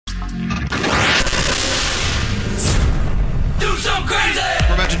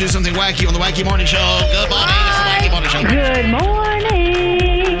to do something wacky on the Wacky Morning Show. Good morning. It's the Wacky Morning Show. Good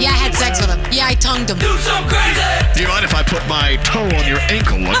morning. Yeah, I had sex with him. Yeah, I tongued him. Do so crazy. Do you mind if I put my toe on your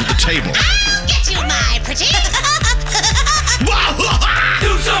ankle under the table? I'll get you, my pretty.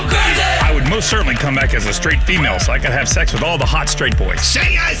 Do so crazy. I would most certainly come back as a straight female so I could have sex with all the hot straight boys.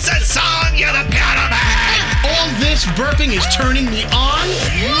 Sing us a song, you're the piano man. All this burping is turning me on.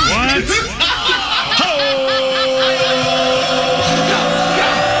 What?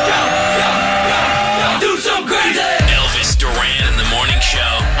 Do so crazy. Elvis Duran in the morning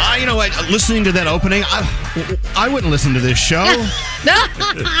show. You know what? Listening to that opening, I wouldn't listen to this show.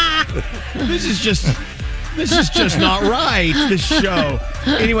 This is just not right, this show.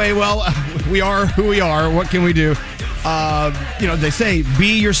 Anyway, well, we are who we are. What can we do? They say,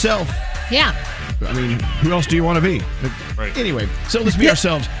 be yourself. Yeah. I mean, who else do you want to be? Right. Anyway, so let's be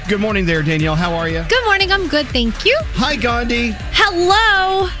ourselves. Good morning there, Danielle. How are you? Good morning. I'm good, thank you. Hi, Gandhi.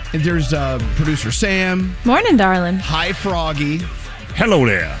 Hello. And there's producer Sam. Morning, darling. Hi, Froggy. Hello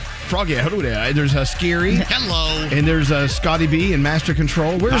there. Froggy, hello there. There's Scary. Hello. And there's Scotty B in Master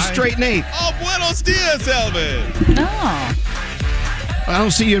Control. Where's Straight Nate? Oh, buenos dias, Elvin. Oh. I don't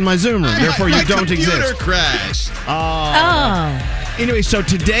see you in my Zoom room, therefore you don't computer exist. crashed. Oh. Anyway, so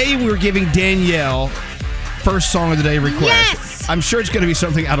today we're giving Danielle first song of the day request. Yes. I'm sure it's going to be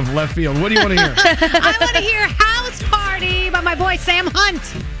something out of left field. What do you want to hear? I want to hear House Party by my boy Sam Hunt.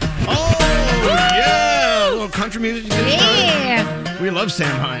 Oh, yeah. A little country music. Yeah. We love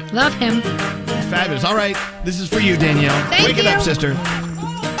Sam Hunt. Love him. Fabulous. All right. This is for you, Danielle. Thank Wake it up, you. sister.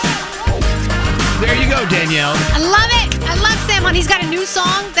 There you go, Danielle. I love it. I love Sam Hunt. He's got a new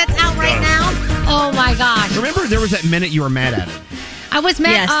song that's out right now. Oh, my gosh. Remember, there was that minute you were mad at it. I was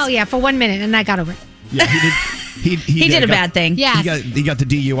mad. Yes. Oh, yeah, for 1 minute, and I got over it. Yeah, he did. He did a bad thing. Yes. He got the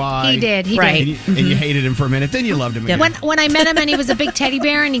DUI. He did. He Right. did. And you hated him for a minute. Then you loved him again. When I met him and he was a big teddy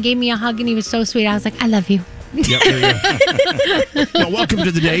bear and he gave me a hug and he was so sweet, I was like, I love you. Yep, there you go. Well, welcome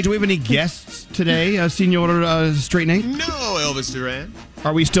to the day. Do we have any guests today, Senor Straight Nate? No, Elvis Duran.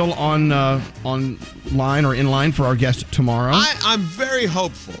 Are we still on line or in line for our guest tomorrow? I'm very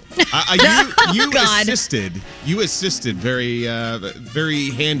hopeful. You assisted very very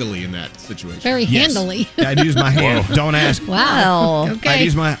handily in that situation. Very Yes. handily. I'd use my hand. Don't ask. Wow. Well, Okay. I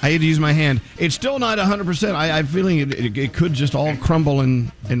had to use my hand. It's still not 100%. I'm feeling it could just all crumble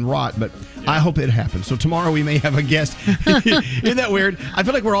and rot, but I hope it happens. So tomorrow we may have a guest. Isn't that weird? I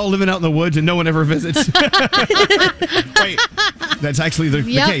feel like we're all living out in the woods and no one ever visits. Wait, that's actually the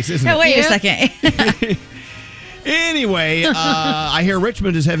case, isn't it? wait a second. Anyway, I hear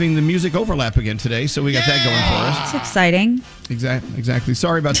Richmond is having the music overlap again today, so we got that going for us. It's exciting. Exactly.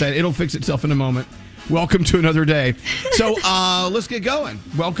 Sorry about that. It'll fix itself in a moment. Welcome to another day. So let's get going.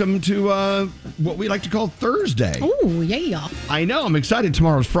 Welcome to what we like to call Thursday. Oh, yeah. I know. I'm excited.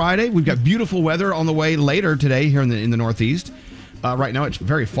 Tomorrow's Friday. We've got beautiful weather on the way later today here in the Northeast. Right now, it's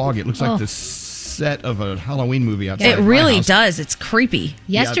very foggy. It looks like the set of a Halloween movie outside. It my really house. does. It's creepy.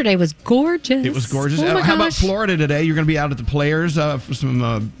 Yesterday was gorgeous. It was gorgeous. Oh, my How about gosh. Florida today? You're going to be out at the Players for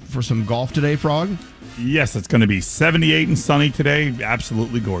some golf today, Frog? Yes, it's going to be 78 and sunny today.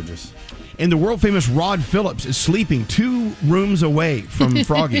 Absolutely gorgeous. And the world famous Rod Phillips is sleeping 2 rooms away from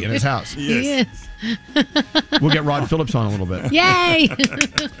Froggy in his house. Yes. We'll get Rod Phillips on a little bit. Yay.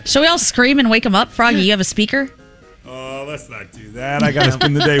 Shall we all scream and wake him up? Froggy, you have a speaker? Oh, let's not do that. I got to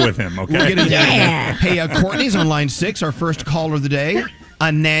spend the day with him, okay? We'll get into that. Hey, Courtney's on line 6, our first caller of the day.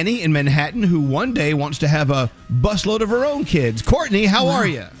 A nanny in Manhattan who one day wants to have a busload of her own kids. Courtney, how are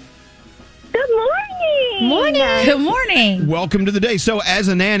you? Good morning. Morning. Good morning. Welcome to the day. So, as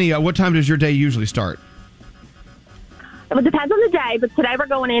a nanny, what time does your day usually start? It depends on the day, but today we're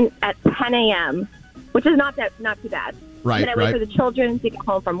going in at 10 a.m., which is not too bad. Right, And then I wait for the children to get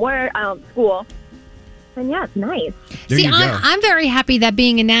home from work, school. And yeah, it's nice. There See, you go. I'm very happy that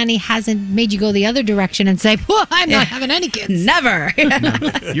being a nanny hasn't made you go the other direction and say, well, I'm not having any kids. Never.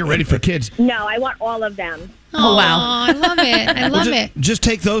 You're ready for kids. No, I want all of them. Oh, wow. I love it. I love it. Just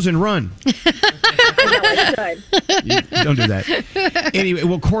take those and run. I should. Don't do that. Anyway,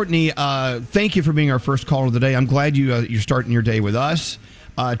 well, Courtney, thank you for being our first caller of the day. I'm glad you're starting your day with us.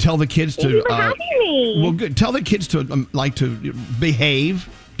 Tell the kids Thank you for having me. Well, good. Tell the kids to to behave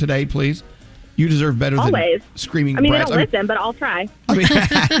today, please. You deserve better Always. than screaming I mean, brats. they don't listen, but I'll try. I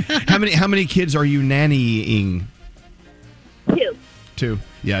mean, how many kids are you nannying? 2. 2.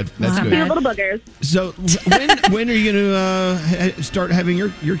 Yeah, that's Wow. good. 2 little boogers. So when are you going to start having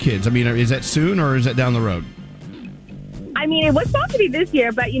your kids? I mean, is that soon or is that down the road? I mean, it was supposed to be this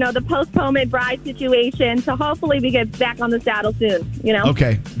year, but, the postponement bride situation. So hopefully we get back on the saddle soon,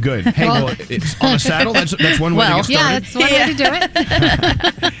 Okay, good. Hey, well, it's on the saddle. That's one way to get started. Yeah, that's one way to do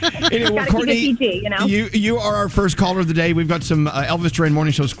it. Anyway, Gotta Courtney, keep it PG, you are our first caller of the day. We've got some Elvis Duran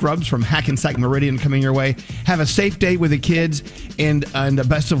Morning Show scrubs from Hackensack Meridian coming your way. Have a safe day with the kids, and the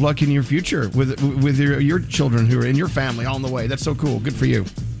best of luck in your future with your children who are in your family on the way. That's so cool. Good for you.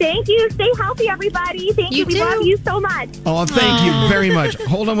 Thank you. Stay healthy, everybody. Thank you. We love you so much. Oh, thank you very much.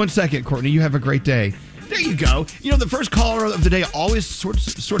 Hold on one second, Courtney. You have a great day. There you go. The first caller of the day always sort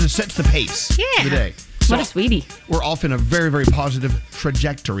of sets the pace of the day. So What a sweetie. We're off in a very, very positive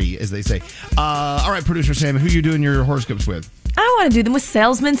trajectory, as they say. All right, producer Sam, who you doing your horoscopes with? I want to do them with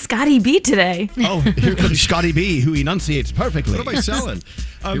salesman Scotty B today. Oh, here comes Scotty B, who enunciates perfectly. What am I selling?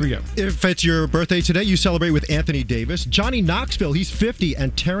 Here we go. If it's your birthday today, you celebrate with Anthony Davis, Johnny Knoxville, he's 50,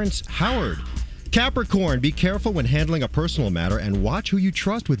 and Terrence Howard. Capricorn, be careful when handling a personal matter and watch who you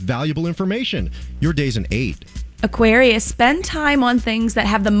trust with valuable information. Your day's an 8. Aquarius, spend time on things that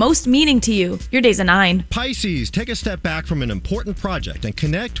have the most meaning to you. Your day's a 9. Pisces, take a step back from an important project and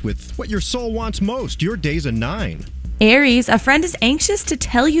connect with what your soul wants most. Your day's a 9. Aries, a friend is anxious to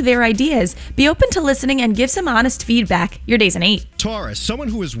tell you their ideas. Be open to listening and give some honest feedback. Your day's an 8. Taurus, someone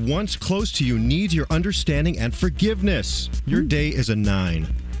who was once close to you needs your understanding and forgiveness. Your day is a 9.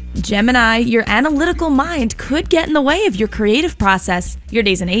 Gemini, your analytical mind could get in the way of your creative process. Your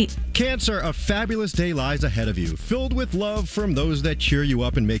day's an 8. Cancer, a fabulous day lies ahead of you, filled with love from those that cheer you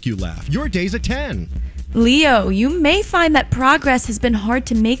up and make you laugh. Your day's a 10. Leo, you may find that progress has been hard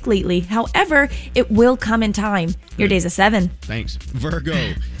to make lately. However, it will come in time. Your day's a 7. Thanks.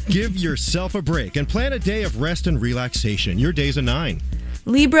 Virgo, give yourself a break and plan a day of rest and relaxation. Your day's a 9.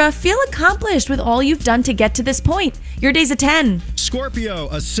 Libra, feel accomplished with all you've done to get to this point. Your day's a 10. Scorpio,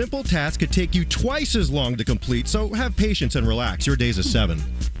 a simple task could take you twice as long to complete, so have patience and relax. Your day's a 7.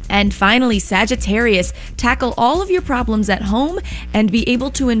 And finally, Sagittarius, tackle all of your problems at home and be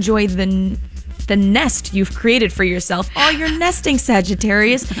able to enjoy the nest you've created for yourself. All your nesting,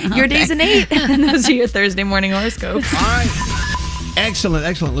 Sagittarius. Your day's an 8. And those are your Thursday morning horoscopes. All right. Excellent,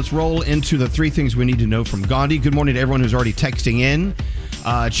 excellent. Let's roll into the 3 things we need to know from Gandhi. Good morning to everyone who's already texting in.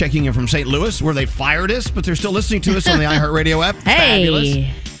 Checking in from St. Louis, where they fired us, but they're still listening to us on the iHeartRadio app. Hey.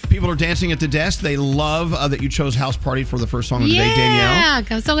 Fabulous. People are dancing at the desk. They love that you chose House Party for the first song of the day, Danielle. Yeah,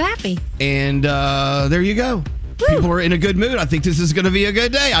 I'm so happy. And there you go. Woo. People are in a good mood. I think this is going to be a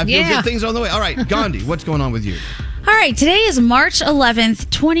good day. I feel good things on the way. All right, Gandhi, what's going on with you? All right, today is March 11th,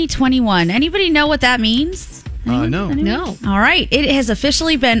 2021. Anybody know what that means? No. All right. It has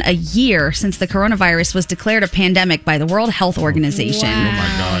officially been a year since the coronavirus was declared a pandemic by the World Health Organization. Wow. Oh,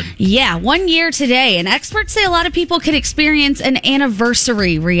 my God. Yeah, 1 year today. And experts say a lot of people could experience an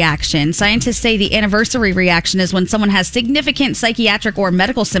anniversary reaction. Scientists say the anniversary reaction is when someone has significant psychiatric or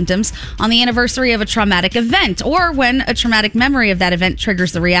medical symptoms on the anniversary of a traumatic event, or when a traumatic memory of that event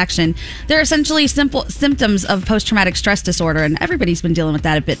triggers the reaction. They're essentially simple symptoms of post-traumatic stress disorder, and everybody's been dealing with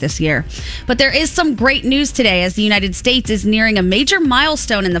that a bit this year. But there is some great news today, as the United States is nearing a major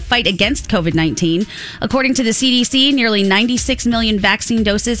milestone in the fight against COVID-19. According to the CDC, nearly 96 million vaccine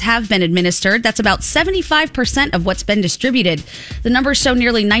doses have been administered. That's about 75% of what's been distributed. The numbers show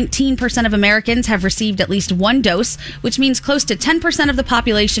nearly 19% of Americans have received at least 1 dose, which means close to 10% of the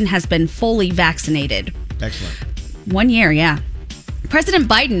population has been fully vaccinated. Excellent. 1 year, yeah. President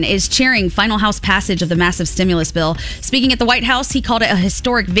Biden is cheering final House passage of the massive stimulus bill. Speaking at the White House, he called it a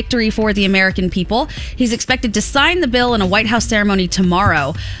historic victory for the American people. He's expected to sign the bill in a White House ceremony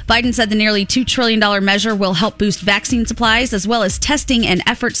tomorrow. Biden said the nearly $2 trillion measure will help boost vaccine supplies as well as testing and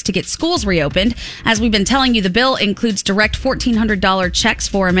efforts to get schools reopened. As we've been telling you, the bill includes direct $1,400 checks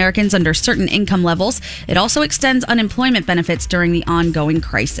for Americans under certain income levels. It also extends unemployment benefits during the ongoing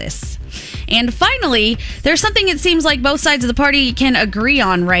crisis. And finally, there's something it seems like both sides of the party can agree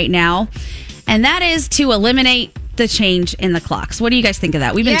on right now, and that is to eliminate the change in the clocks. What do you guys think of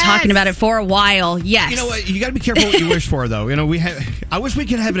that? We've been talking about it for a while. Yes. You know what? You got to be careful what you wish for, though. I wish we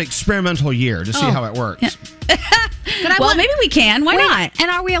could have an experimental year to see how it works. Yeah. Maybe we can. Why not? And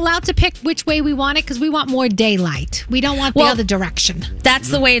are we allowed to pick which way we want it? Because we want more daylight. We don't want the other direction. That's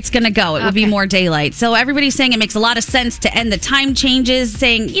the way it's going to go. It would be more daylight. So everybody's saying it makes a lot of sense to end the time changes,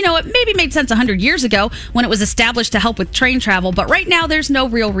 saying, it maybe made sense 100 years ago when it was established to help with train travel. But right now, there's no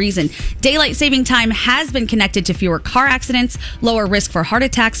real reason. Daylight saving time has been connected to fewer car accidents, lower risk for heart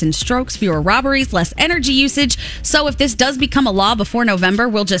attacks and strokes, fewer robberies, less energy usage. So if this does become a law before November,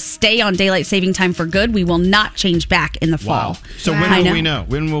 we'll just stay on daylight saving time for good. We will not change back in the fall. So when will we know?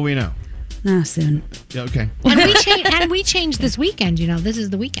 When will we know? No, soon. Yeah, okay. And we changed this weekend. This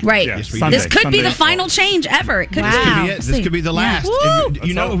is the weekend. Right. Yeah, Yes, we Sunday, This could be Sunday. the final change ever. It could Wow. This could be be. it. This could be the last. Woo!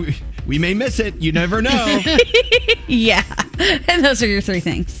 And, we may miss it. You never know. Yeah. And those are your three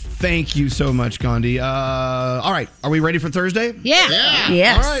things. Thank you so much, Gandhi. All right. Are we ready for Thursday? Yeah.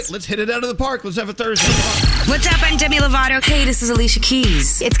 Yes. All right. Let's hit it out of the park. Let's have a Thursday. What's up? I'm Demi Lovato. Hey, this is Alicia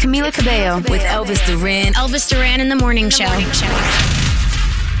Keys. It's Camila Cabello with Elvis Duran. Elvis Duran in the Morning Show.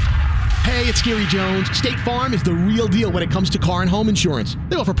 Hey, it's Gary Jones. State Farm is the real deal when it comes to car and home insurance.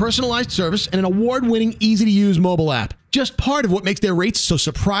 They offer personalized service and an award-winning, easy-to-use mobile app. Just part of what makes their rates so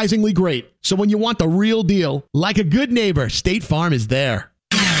surprisingly great. So when you want the real deal, like a good neighbor, State Farm is there.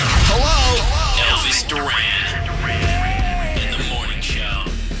 Elvis Duran in the Morning Show.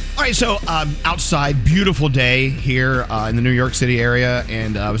 All right. So outside, beautiful day here in the New York City area.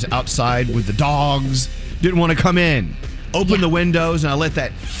 And I was outside with the dogs. Didn't want to come in. Opened the windows and I let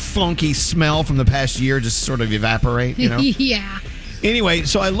that funky smell from the past year just sort of evaporate, Yeah. Anyway,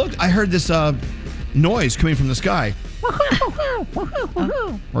 so I heard this noise coming from the sky.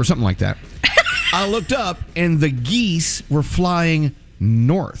 Or something like that. I looked up and the geese were flying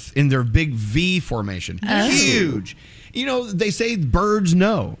north in their big V formation. Huge. They say birds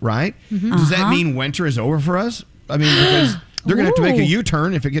know, right? Mm-hmm. Does that mean winter is over for us? I mean, because they're going to have to make a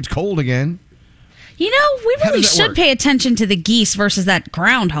U-turn if it gets cold again. We How really does that should work? pay attention to the geese versus that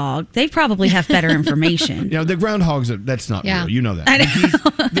groundhog. They probably have better information. The groundhogs, that's not Yeah. real. You know that. I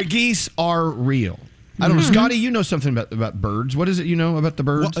know. The geese are real. I don't know. Scotty, you know something about birds. What is it you know about the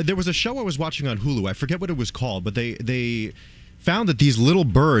birds? Well, there was a show I was watching on Hulu. I forget what it was called, but they found that these little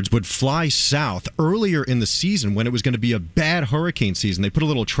birds would fly south earlier in the season when it was going to be a bad hurricane season. They put a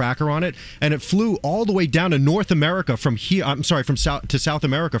little tracker on it, and it flew all the way down to North America from here. I'm sorry, from South to South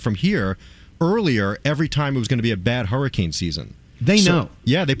America from here earlier every time it was going to be a bad hurricane season. They know.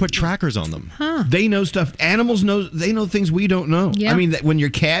 Yeah, they put trackers on them. They know stuff. Animals know. They know things we don't know. Yeah. I mean, when your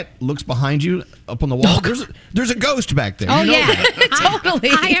cat looks behind you up on the wall, there's a ghost back there. Oh, You know yeah. that. Totally.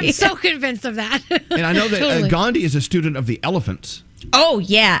 I am so convinced of that. And I know that Totally. Gandhi is a student of the elephants. Oh,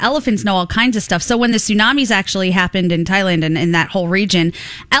 yeah. Elephants know all kinds of stuff. So when the tsunamis actually happened in Thailand and in that whole region,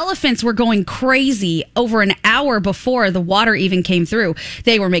 elephants were going crazy over an hour before the water even came through.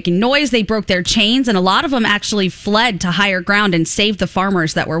 They were making noise. They broke their chains. And a lot of them actually fled to higher ground and saved the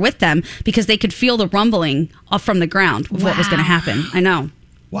farmers that were with them because they could feel the rumbling off from the ground of what was going to happen. I know.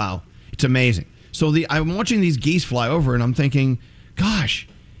 Wow. It's amazing. So I'm watching these geese fly over and I'm thinking, gosh,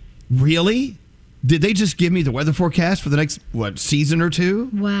 really? Did they just give me the weather forecast for the next, season or two?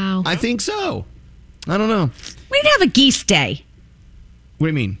 Wow. I think so. I don't know. We need to have a geese day What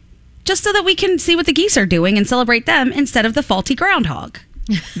do you mean? just so that we can see what the geese are doing and celebrate them instead of the faulty groundhog.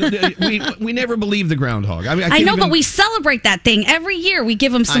 we never believe the groundhog. I mean, I can't know, even- but we celebrate that thing every year. We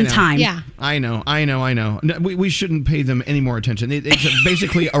give them some know. time. Yeah. I know. No, we shouldn't pay them any more attention. It's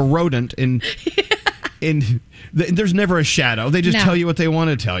basically a rodent, and there's never a shadow. They just No. tell you what they want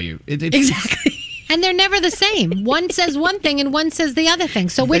to tell you. Exactly. And they're never the same. One says one thing and one says the other thing.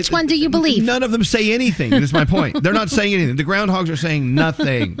 So which one do you believe? None of them say anything. That's my point. They're not saying anything. The groundhogs are saying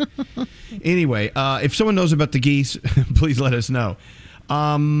nothing. Anyway, if someone knows about the geese, please let us know.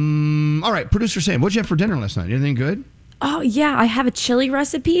 All right, producer Sam, what'd you have for dinner last night? Anything good? Oh, yeah. I have a chili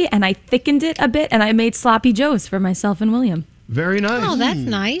recipe, and I thickened it a bit, and I made sloppy joes for myself and William. Very nice. Oh, that's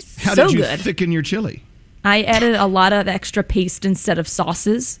nice. How so did you good. thicken your chili? I added a lot of extra paste instead of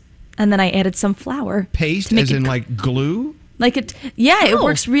sauces, and then I added some flour. Paste, to make as it in like glue? Like it, yeah, it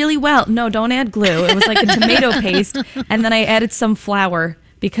works really well. No, don't add glue. It was like a tomato paste, and then I added some flour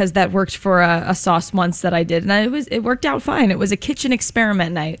because that worked for a sauce once that I did, and it worked out fine. It was a kitchen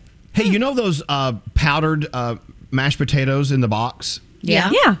experiment night. Hey, you know those powdered mashed potatoes in the box?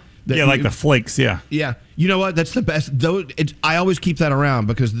 Yeah. Yeah, like the flakes, yeah. Yeah. You know what? That's the best. Though I always keep that around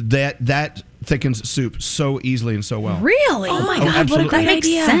because that thickens soup so easily and so well. Really? Oh my God, what a absolutely. great That makes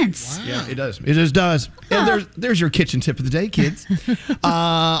idea. sense. Yeah, it does. It just does. And there's your kitchen tip of the day, kids. All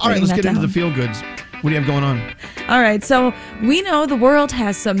right, Writing let's that get into down. the feel goods. What do you have going on? All right, so we know the world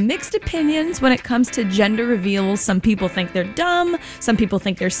has some mixed opinions when it comes to gender reveals. Some people think they're dumb, some people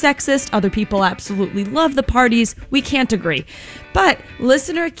think they're sexist, other people absolutely love the parties. We can't agree. But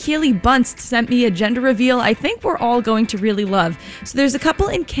listener Keely Bunst sent me a gender reveal I think we're all going to really love. So there's a couple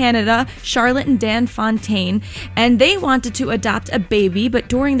in Canada, Charlotte and Dan Fontaine, and they wanted to adopt a baby, but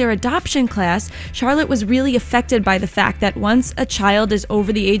during their adoption class, Charlotte was really affected by the fact that once a child is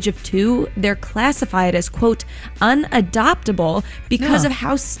over the age of 2, they're classified as, quote, unadoptable because of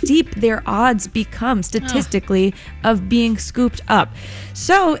how steep their odds become statistically of being scooped up.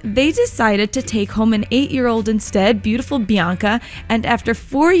 So they decided to take home an 8-year-old instead, beautiful Bianca, and after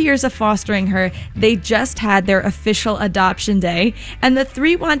 4 years of fostering her, they just had their official adoption day, and the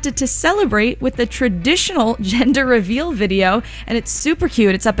three wanted to celebrate with a traditional gender reveal video, and it's super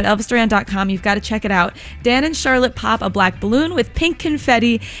cute. It's up at ElvisDuran.com. You've got to check it out. Dan and Charlotte pop a black balloon with pink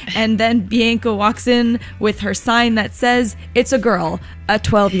confetti, and then Bianca walks in with her sign that says, "It's a girl, a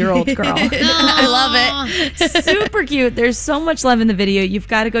 12-year-old girl." I love it. Super cute. There's so much love in the video. You've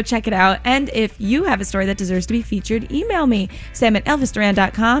got to go check it out. And if you have a story that deserves to be featured, email me, Sam at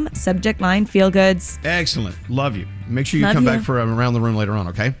ElvisDuran.com, subject line feel goods. Excellent. Love you. Make sure you Love come you. back for Around the Room later on,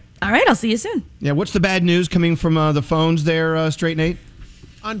 okay? All right, I'll see you soon. Yeah, what's the bad news coming from the phones there, Straight Nate?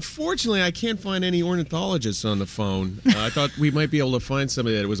 Unfortunately, I can't find any ornithologists on the phone. I thought we might be able to find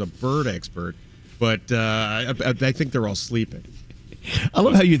somebody that was a bird expert, but I think they're all sleeping. I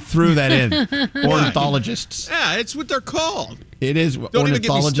love how you threw that in. Ornithologists. Yeah, it's what they're called. It is Don't even get me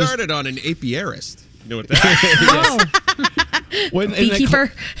ornithologist. started on an apiarist. You know what that is?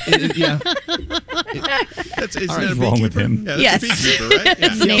 Beekeeper. Yeah. Isn't All that right, a what's wrong with beekeeper? him? Yeah, that's Yes. a beekeeper, right? Yeah.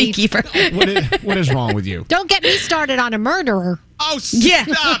 It's a beekeeper. What is wrong with you? Don't get me started on a murderer. Oh, Yeah.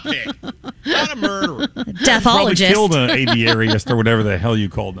 stop it. Not a murderer. Probably Deathologist. killed an aviarist or whatever the hell you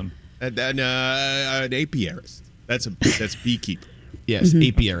called them. An apiarist. That's beekeeper. Yes,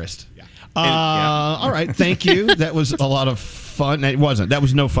 apiarist. Yeah. All right, thank you. That was a lot of fun. It wasn't. That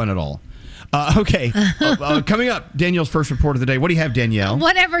was no fun at all. Okay, coming up, Danielle's first report of the day. What do you have, Danielle?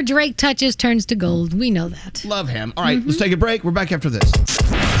 Whatever Drake touches turns to gold. We know that. Love him. All right, let's take a break. We're back after this.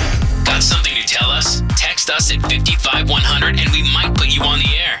 Got something to tell us? Text us at 55100 and we might put you on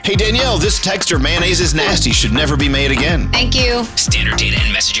the air. Hey Danielle, this texter mayonnaise is nasty. Should never be made again. Thank you. Standard data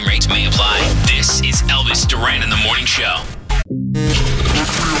and messaging rates may apply. This is Elvis Duran in the Morning Show.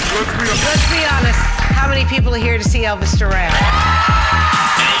 Let's be honest. How many people are here to see Elvis Duran?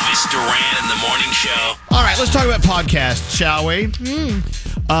 Elvis Duran in the Morning Show. All right, let's talk about podcasts, shall we? The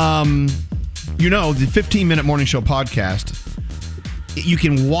 15-minute morning show podcast, you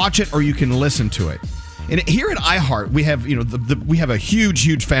can watch it or you can listen to it. And here at iHeart, we have, we have a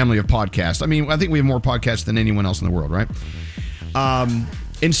huge family of podcasts. I mean, I think we have more podcasts than anyone else in the world, right?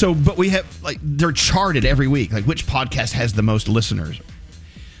 And so, but we have, they're charted every week, which podcast has the most listeners.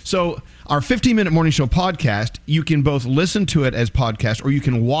 So our 15-minute morning show podcast, you can both listen to it as podcast or you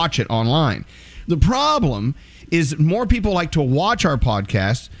can watch it online. The problem is more people like to watch our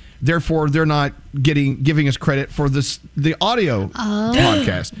podcast, therefore they're not giving us credit for the audio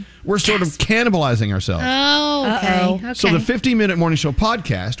podcast. We're sort of cannibalizing ourselves. Oh, okay. So the 15-minute morning show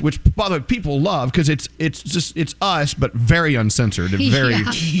podcast, which by the way people love because it's us but very uncensored and very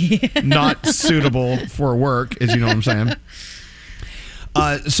not suitable for work, as you know what I'm saying.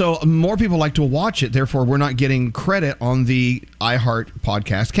 So more people like to watch it, therefore we're not getting credit on the iHeart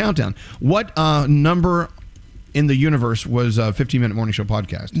podcast countdown. What number in the universe was 15-minute morning show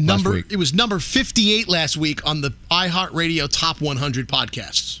podcast last week? It was number 58 last week on the iHeartRadio Top 100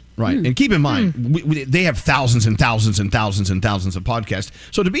 podcasts. Right. And keep in mind, they have thousands and thousands and thousands and thousands of podcasts.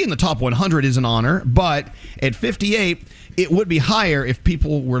 So to be in the top 100 is an honor, but at 58, it would be higher if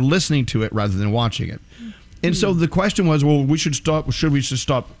people were listening to it rather than watching it. And so the question was, well, should we just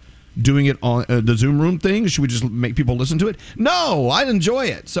stop doing it on the Zoom room thing? Should we just make people listen to it? No, I'd enjoy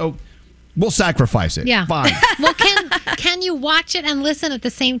it. So we'll sacrifice it. Yeah. Fine. Well, can you watch it and listen at the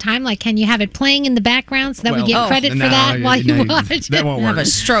same time? Like, can you have it playing in the background so that we get credit for that while you watch? That won't work. Have a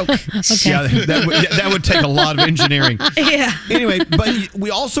stroke. Okay. Yeah, that would take a lot of engineering. Yeah. Anyway, but we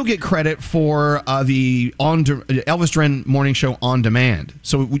also get credit for the Elvis Duran Morning Show on demand.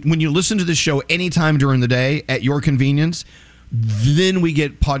 So when you listen to this show anytime during the day at your convenience, then we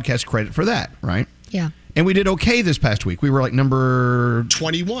get podcast credit for that, right? Yeah. And we did okay this past week. We were number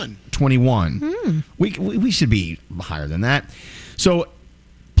 21. 21. We should be higher than that. So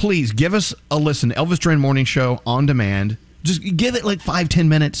please give us a listen. Elvis Duran Morning Show on demand. Just give it 5-10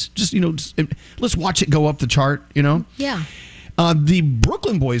 minutes. Just let's watch it go up the chart. Yeah. The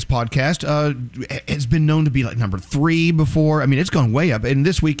Brooklyn Boys podcast has been known to be number 3 before. I mean, it's gone way up. And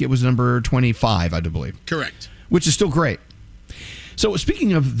this week it was number 25, I do believe. Correct. Which is still great. So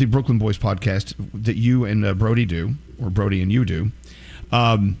speaking of the Brooklyn Boys podcast that you and Brody do, or Brody and you do,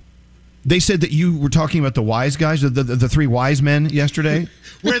 they said that you were talking about the wise guys, the 3 wise men yesterday.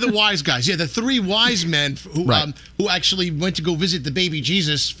 We're the wise guys. Yeah, the 3 wise men who actually went to go visit the baby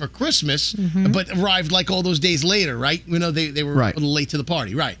Jesus for Christmas, but arrived all those days later, right? They were a little late to the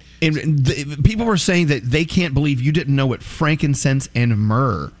party, right? And people were saying that they can't believe you didn't know what frankincense and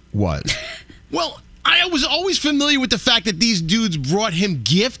myrrh was. Well, I was always familiar with the fact that these dudes brought him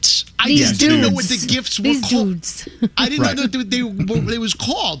gifts. I These just didn't know dudes. what the gifts were These called. dudes. I didn't know that they was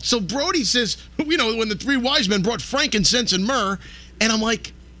called. So Brody says, when the three wise men brought frankincense and myrrh, and I'm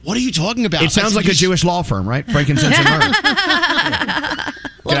like, what are you talking about? It sounds like a Jewish law firm, right? Frankincense and myrrh.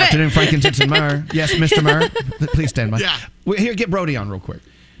 Good afternoon, frankincense and myrrh. Yes, Mr. Myrrh. Please stand by. Yeah. Here, get Brody on real quick.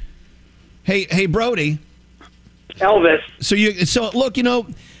 Hey, Brody. Elvis. So look,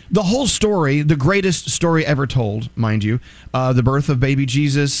 the whole story, the greatest story ever told, mind you, the birth of baby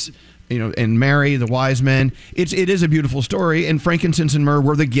Jesus, and Mary, the wise men. It is a beautiful story, and frankincense and myrrh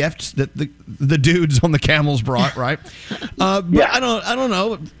were the gifts that the dudes on the camels brought, right? But I don't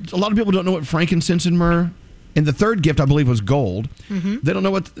know. A lot of people don't know what frankincense and myrrh. And the third gift, I believe, was gold. Mm-hmm. They don't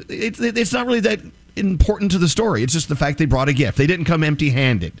know what. It's not really that important to the story. It's just the fact they brought a gift. They didn't come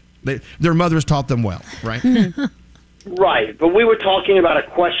empty-handed. Their mothers taught them well, right? Right, but we were talking about a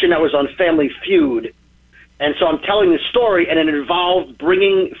question that was on Family Feud, and so I'm telling the story, and it involved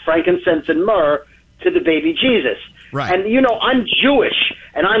bringing frankincense and myrrh to the baby Jesus. Right. And, I'm Jewish,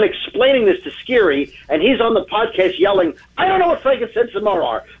 and I'm explaining this to Scary, and he's on the podcast yelling, I don't know what frankincense and myrrh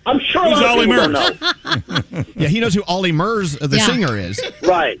are. I'm sure a lot of people don't know. Yeah, he knows who Ollie Murs, the singer, is.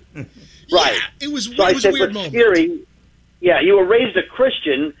 Right. Right. It was so I said, a weird moment. Scary, you were raised a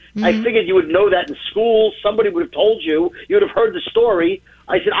Christian. Mm-hmm. I figured you would know that in school. Somebody would have told you. You would have heard the story.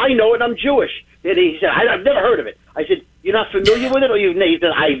 I said, I know it. I'm Jewish. And he said, I've never heard of it. I said, you're not familiar with it? Or he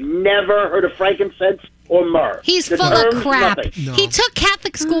said, I've never heard of frankincense or myrrh. He's The full of terms, crap. nothing. He took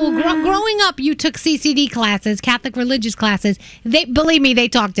Catholic school. Growing up, you took CCD classes, Catholic religious classes. Believe me, they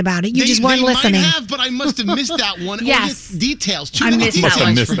talked about it. You just weren't listening. They might have, but I must have missed that one. Yes. Or details. Too I many missed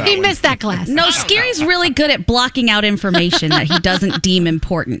details. that one. for He missed that class. No, Scary's really good at blocking out information that he doesn't deem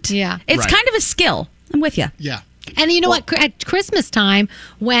important. Yeah. It's kind of a skill. I'm with you. Yeah. And you know what? At Christmas time,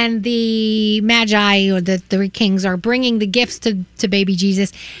 when the Magi or the three kings are bringing the gifts to baby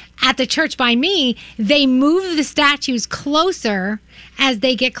Jesus, at the church by me, they move the statues closer as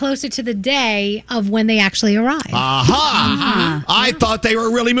they get closer to the day of when they actually arrive. Aha! I thought they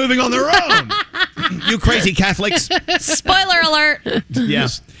were really moving on their own. You crazy Catholics. Spoiler alert.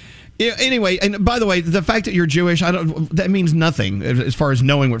 Yes. Yeah, anyway, and by the way, the fact that you're Jewish, that means nothing as far as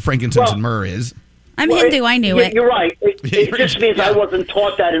knowing what frankincense and myrrh is. I'm Hindu. I knew it. You're right. It just means I wasn't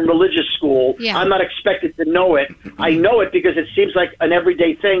taught that in religious school. Yeah. I'm not expected to know it. I know it because it seems like an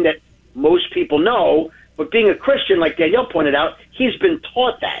everyday thing that most people know. But being a Christian, like Danielle pointed out, he's been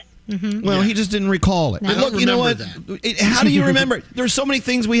taught that. Mm-hmm. Well, he just didn't recall it. I don't Look, you know what? remember How do you remember it? There's so many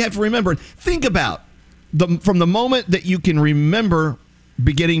things we have to remember. Think about from the moment that you can remember,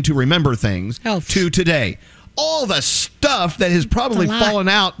 beginning to remember things, to today. All the stuff that has probably fallen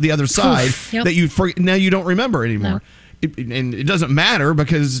out the other side that now you don't remember anymore. No. And it doesn't matter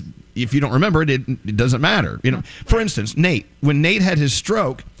because if you don't remember it, it doesn't matter. For instance, Nate, when Nate had his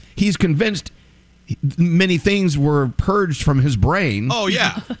stroke, he's convinced many things were purged from his brain. Oh,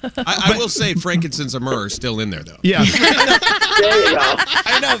 yeah. I will say frankincense and myrrh are still in there, though. Yeah. There you go.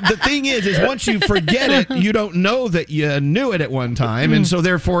 I know. The thing is once you forget it, you don't know that you knew it at one time, and so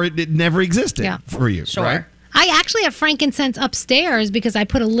therefore it never existed for you, right? I actually have frankincense upstairs because I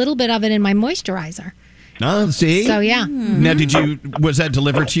put a little bit of it in my moister. Oh, see? So, yeah. Now, was that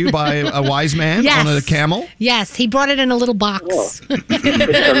delivered to you by a wise man on a camel? Yes, he brought it in a little box. Oh. It's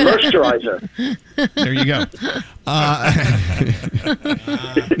a moisturizer. There you go.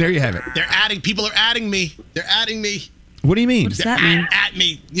 There you have it. People are adding me. They're adding me. What do you mean? What does that mean? At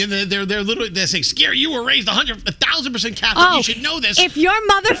me. They're literally saying, Scary, you were raised 1,000% Catholic. You should know this. If your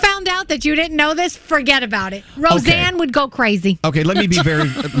mother found out that you didn't know this, forget about it. Roseanne would go crazy. Okay, let me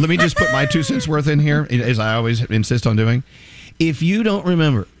just put my 2 cents worth in here, as I always insist on doing. If you don't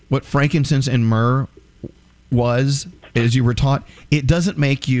remember what frankincense and myrrh was, as you were taught, it doesn't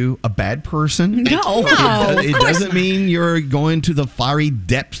make you a bad person. No. It doesn't mean you're going to the fiery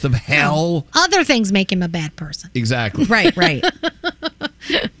depths of hell. Other things make him a bad person. Exactly. Right.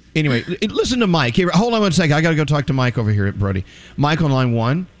 Anyway, listen to Mike. Here, hold on 1 second. I got to go talk to Mike over here at Brody. Mike on line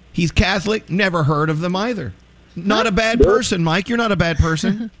 1. He's Catholic. Never heard of them either. Not a bad person, Mike. You're not a bad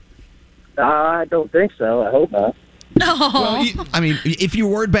person. I don't think so. I hope not. No. Well, if you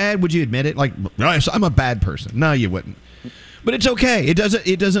were bad, would you admit it? Like, I'm a bad person. No, you wouldn't. But it's okay.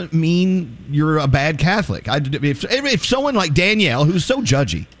 It doesn't mean you're a bad Catholic. If someone like Danielle, who's so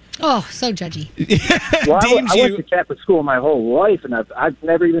judgy. Oh, so judgy. Well, I went to Catholic school my whole life, and I've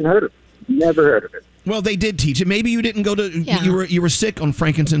never even heard of it. Never heard of it. Well, they did teach it. Maybe you didn't go to. Yeah. You were sick on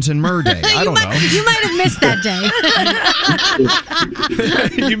frankincense and myrrh day. I don't know. You might have missed that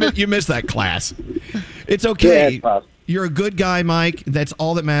day. You missed that class. It's okay. Yeah, You're a good guy, Mike. That's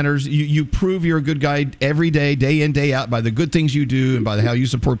all that matters. You prove you're a good guy every day, day in, day out, by the good things you do and by how you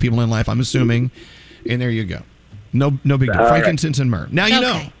support people in life, I'm assuming. And there you go. No big deal. All right. Frankincense and myrrh. Now you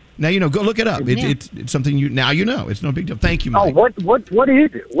know. Now you know. Go look it up. Yeah. It's something you now you know. It's no big deal. Thank you, Mike. Oh, what is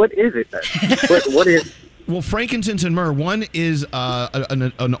it? What is it then? what is it? Well, frankincense and myrrh. One is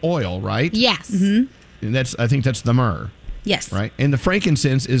an oil, right? Yes. Mm-hmm. And I think that's the myrrh. Yes. Right. And the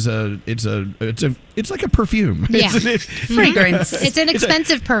frankincense is it's like a perfume. Yeah. Fragrance. It's an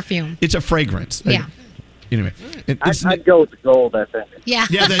expensive perfume. It's a fragrance. Yeah. Anyway, I'd go with the gold, I think. Yeah.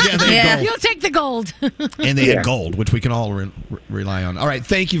 Yeah, they had gold. You'll take the gold. And they had gold, which we can all rely on. All right,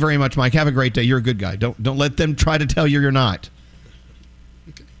 thank you very much, Mike. Have a great day. You're a good guy. Don't let them try to tell you're not.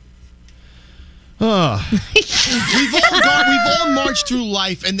 Oh. We've all marched through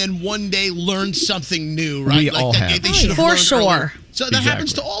life and then one day learned something new, right? We all have. They should have For learned sure. earlier. So that Exactly.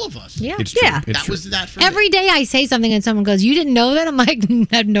 happens to all of us. Yeah. It's true. Yeah. It's That true. was that for me. Every day I say something and someone goes, "You didn't know that?" I'm like,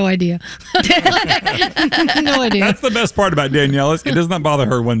 "I have no idea." No idea. That's the best part about Danielle is it does not bother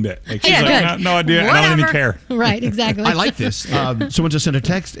her one bit. Like, she's Yeah, like, good. no idea. I don't even Whatever. care. Right, exactly. I like this. Someone just sent a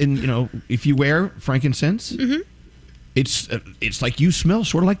text, and if you wear frankincense, it's like you smell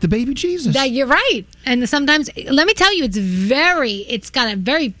sort of like the baby Jesus. That you're right. And sometimes, let me tell you, it's got a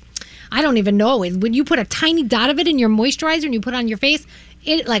very, I don't even know. When you put a tiny dot of it in your moisturizer and you put it on your face,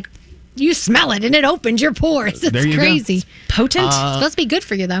 it you smell it and it opens your pores. It's There you go. crazy. Potent. It's supposed to be good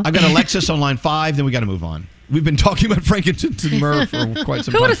for you, though. I've got Alexis on line 5, then we got to move on. We've been talking about frankincense and myrrh for quite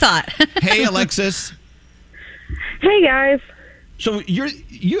some time. Who would have thought? Hey, Alexis. Hey guys. So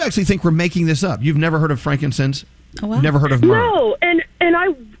you actually think we're making this up? You've never heard of frankincense? Oh, wow. Never heard of myrrh? No, and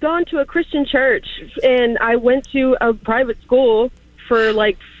I've gone to a Christian church and I went to a private school for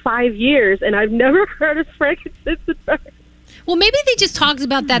like 5 years and I've never heard of frankincense and myrrh. Well, maybe they just talked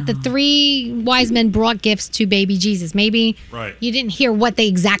about that the 3 wise men brought gifts to baby Jesus. Maybe you didn't hear what they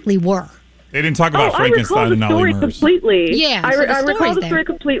exactly were. They didn't talk about I recall Frankenstein the and Ollie story Murs. completely. Yeah, I so the recall story's the there. story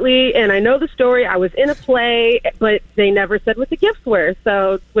completely, and I know the story. I was in a play, but they never said what the gifts were.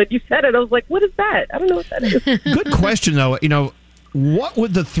 So when you said it, I was like, "What is that? I don't know what that is." Good question, though. What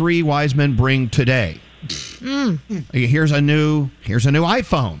would the 3 wise men bring today? Here's a new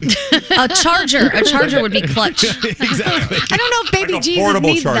iPhone. A charger would be clutch. Exactly. I don't know if baby Like a Jesus portable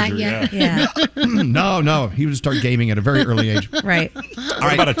needs charger, that yet. Yeah. No. He would start gaming at a very early age. Right.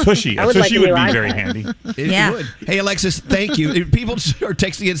 What about a Tushy? I A would like Tushy a would new be iPhone. very handy. It would. Hey, Alexis, thank you. People are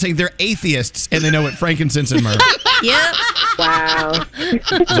texting in saying they're atheists and they know what frankincense and myrrh Yep. Wow.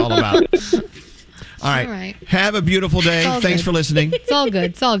 is all about. All right. All right. Have a beautiful day. It's all Thanks good. for listening. It's all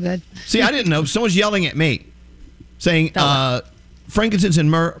good. It's all good. See, I didn't know. Someone's yelling at me saying frankincense and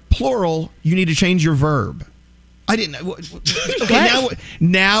myrrh, plural, you need to change your verb. I didn't know. Okay,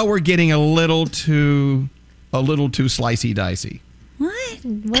 now we're getting a little too slicey dicey.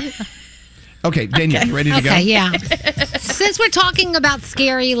 What? Okay, Danielle, you ready to go? Okay, yeah. Since we're talking about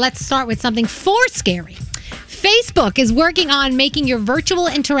scary, let's start with something for scary. Facebook is working on making your virtual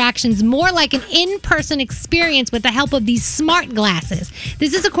interactions more like an in-person experience with the help of these smart glasses.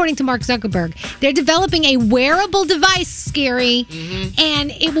 This is according to Mark Zuckerberg. They're developing a wearable device, Scary,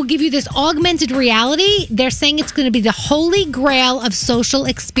 and it will give you this augmented reality. They're saying it's going to be the holy grail of social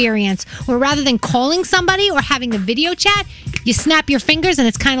experience, where rather than calling somebody or having a video chat, you snap your fingers and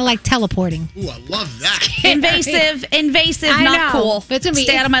it's kind of like teleporting. Ooh, I love that. Invasive, I not know, cool. but it's gonna be-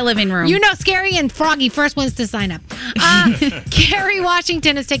 Stay out of my living room. You know, Scary and Froggy, first ones to sign up. Kerry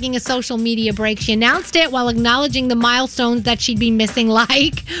Washington is taking a social media break. She announced it while acknowledging the milestones that she'd be missing,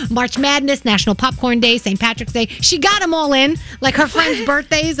 like March Madness, National Popcorn Day, St. Patrick's Day. She got them all in, like her friends'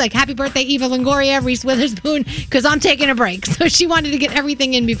 birthdays, like Happy Birthday, Eva Longoria, Reese Witherspoon, because I'm taking a break. So she wanted to get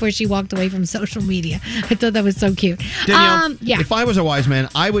everything in before she walked away from social media. I thought that was so cute. Danielle, Yeah. if I was a wise man,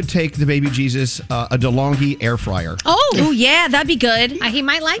 I would take the baby Jesus a DeLonghi air fryer. Oh, yeah, that'd be good. He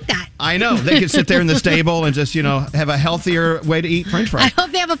might like that. I know. They could sit there in the stable and just, have a healthier way to eat French I fries.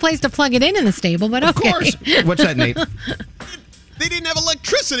 hope they have a place to plug it in the stable, but okay. Of course. What's that, Nate? They didn't have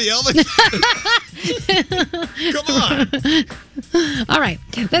electricity, Elvis. Come on. All right,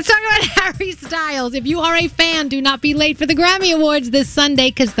 let's talk about Harry Styles. If you are a fan, do not be late for the Grammy Awards this Sunday,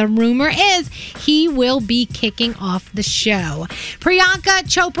 because the rumor is he will be kicking off the show. Priyanka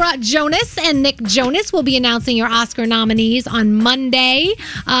Chopra Jonas and Nick Jonas will be announcing your Oscar nominees on Monday,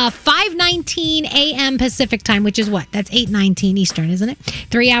 5:19 a.m. Pacific time, which is what? That's 8:19 Eastern, isn't it?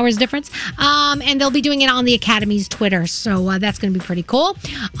 3 hours difference. And they'll be doing it on the Academy's Twitter, so that's going to be pretty cool.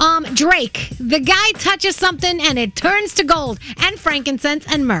 Drake, the guy touches something and it turns to gold. and frankincense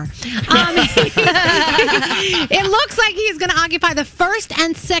and myrrh. It looks like he is going to occupy the first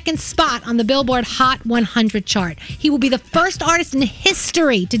and second spot on the Billboard Hot 100 chart. He will be the first artist in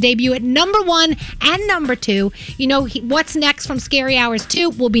history to debut at number 1 and number 2. You know, What's Next from Scary Hours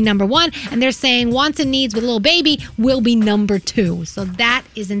 2 will be number 1, and they're saying Wants and Needs with Lil Baby will be number 2. So that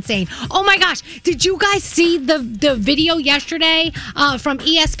is insane. Oh my gosh, did you guys see the video yesterday from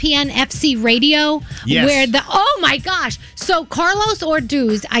ESPN FC Radio? Yes. Where oh my gosh. So Carlos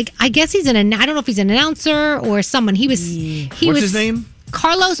Orduz, I guess he's I don't know if he's an announcer or someone. What's his name?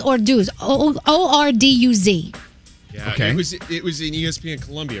 Carlos Orduz, Orduz. Yeah, Okay. It was in ESPN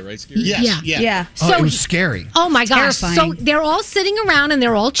Columbia, right? Scary? Yes. Yeah. Oh, it was scary. Oh my gosh. Terrifying. So they're all sitting around and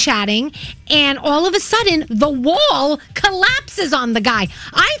they're all chatting, and all of a sudden the wall collapses on the guy.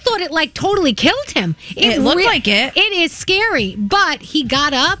 I thought it like totally killed him. It looked like it. It is scary, but he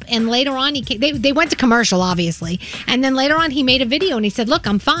got up and later on they went to commercial, obviously, and then later on he made a video and he said, "Look,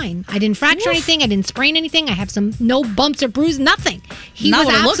 I'm fine. I didn't fracture anything. I didn't sprain anything. I have no bumps or bruises, nothing." He Not was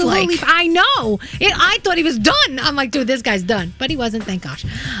what it looked absolutely. like. I know. I thought he was done. I'm like, dude, this guy's done, but he wasn't. Thank gosh.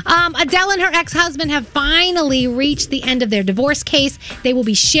 Adele and her ex-husband have finally reached the end of their divorce case. They will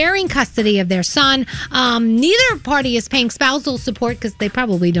be sharing custody of their son. Neither party is paying spousal support because they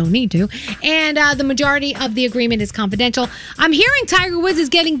probably don't need to, and the majority of the agreement is confidential. I'm hearing Tiger Woods is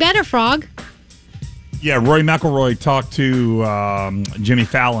getting better, Frog. Yeah, Roy McIlroy talked to Jimmy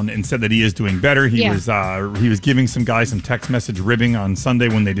Fallon and said that he is doing better. He was giving some guys some text message ribbing on Sunday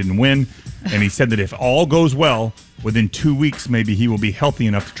when they didn't win, and he said that if all goes well, within 2 weeks maybe he will be healthy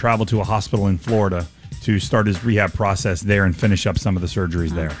enough to travel to a hospital in Florida to start his rehab process there and finish up some of the surgeries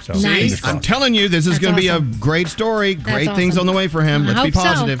there. So fingers crossed. I'm telling you, this is going to be a great story. Great things on the way for him. Let's be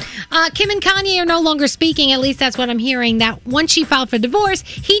positive. So. Kim and Kanye are no longer speaking. At least that's what I'm hearing. That once she filed for divorce,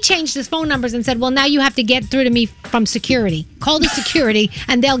 he changed his phone numbers and said, well, now you have to get through to me from security. Call the security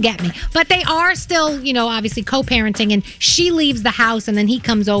and they'll get me. But they are still, obviously co-parenting, and she leaves the house and then he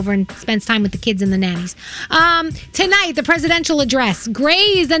comes over and spends time with the kids and the nannies. Tonight, the presidential address,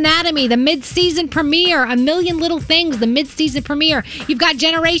 Grey's Anatomy, the mid-season premiere, A Million Little Things, the mid-season premiere. You've got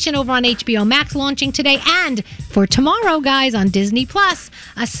Generation over on HBO Max launching today, and for tomorrow, guys, on Disney Plus,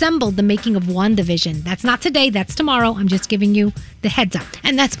 Assembled, the making of WandaVision. That's not today, that's tomorrow. I'm just giving you the heads up.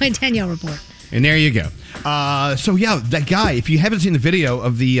 And that's my Danielle report. And there you go. So yeah, that guy, if you haven't seen the video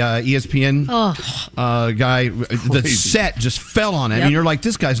of the ESPN guy, the set just fell on it, and you're like,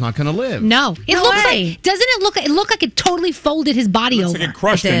 this guy's not going to live. No. Doesn't it look like it totally folded his body over? Like it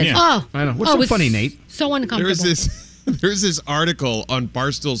crushed him, yeah. Oh. I know. What's so funny, Nate? So uncomfortable. There's this article on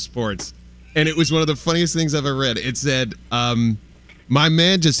Barstool Sports, and it was one of the funniest things I've ever read. It said, my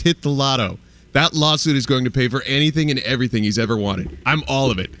man just hit the lotto. That lawsuit is going to pay for anything and everything he's ever wanted. I'm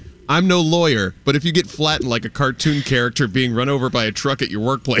all of it. I'm no lawyer, but if you get flattened like a cartoon character being run over by a truck at your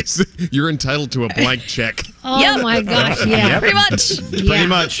workplace, you're entitled to a blank check. Oh my gosh, yeah. Pretty much. Pretty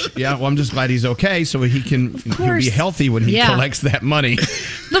much. Yeah, well, I'm just glad he's okay so he'll be healthy when he collects that money.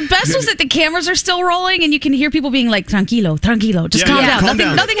 The best was that the cameras are still rolling and you can hear people being like, tranquilo, just calm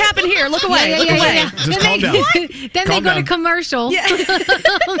down. Nothing happened here. Look away. Look away. Just calm down. Then they go to commercial. Yeah.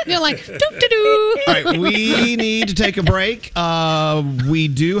 You're like, doo-doo-doo. All right, we need to take a break. We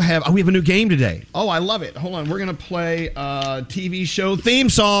have a new game today. Oh, I love it. Hold on. We're going to play TV show theme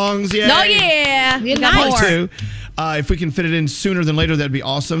songs. Yay. Oh, yeah. We got more. If we can fit it in sooner than later, that'd be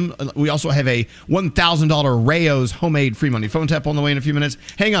awesome. We also have a $1,000 Rayo's homemade free money phone tap on the way in a few minutes.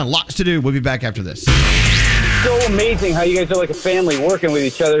 Hang on. Lots to do. We'll be back after this. So amazing how you guys are like a family working with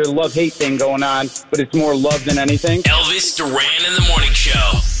each other. Love-hate thing going on, but it's more love than anything. Elvis Duran in the Morning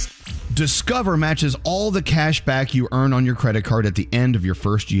Show. Discover matches all the cash back you earn on your credit card at the end of your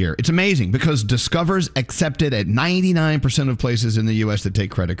first year. It's amazing because Discover's accepted at 99% of places in the U.S. that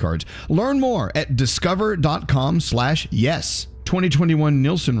take credit cards. Learn more at discover.com/yes. 2021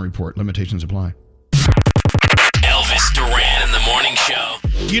 Nielsen Report. Limitations apply. Elvis Duran in the Morning Show.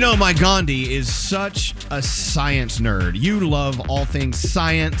 You know, my Gandhi is such a science nerd. You love all things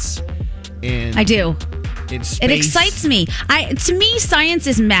science. And I do. It excites me. To me, science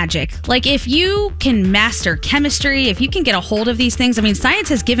is magic. Like, if you can master chemistry, if you can get a hold of these things, I mean, science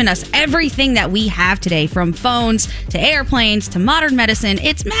has given us everything that we have today, from phones to airplanes to modern medicine.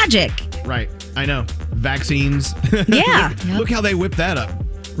 It's magic. Right. I know. Vaccines. Yeah. Look how they whip that up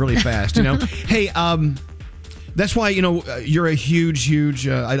really fast, Hey, that's why, you're a huge,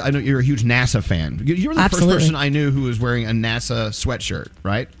 I know you're a huge NASA fan. You're the first person I knew who was wearing a NASA sweatshirt,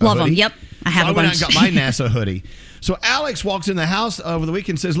 right? Love them. Yep. I have a bunch. I got my NASA hoodie. So Alex walks in the house over the weekend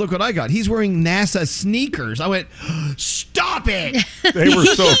and says, look what I got. He's wearing NASA sneakers. I went, stop Stop it! They were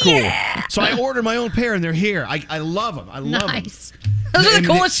so cool. So I ordered my own pair, and they're here. I love them. I love them. Those are the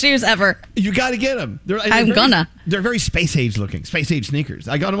coolest shoes ever. You got to get them. I'm gonna. They're very space age looking, space age sneakers.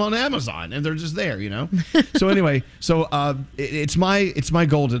 I got them on Amazon, and they're just there, you know. So anyway, it's my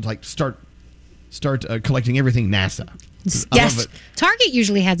goal to like start collecting everything NASA. Yes. Target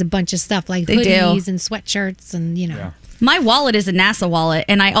usually has a bunch of stuff like They do. hoodies and sweatshirts and, you know. Yeah. My wallet is a NASA wallet,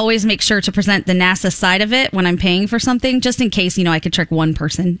 and I always make sure to present the NASA side of it when I'm paying for something, just in case, I could trick one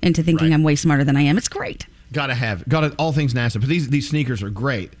person into thinking I'm way smarter than I am. It's great. Got all things NASA. But these sneakers are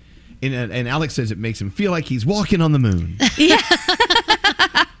great. And Alex says it makes him feel like he's walking on the moon. Yeah.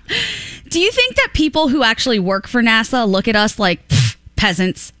 Do you think that people who actually work for NASA look at us like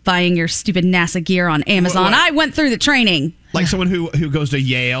peasants buying your stupid NASA gear on Amazon? What? I went through the training. Like someone who goes to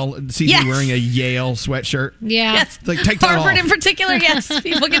Yale sees Yes. me wearing a Yale sweatshirt. Yeah. Yes. It's like, take that Harvard off. in particular, yes.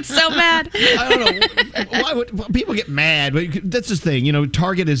 People get so mad. I don't know. Why would people get mad? But that's the thing.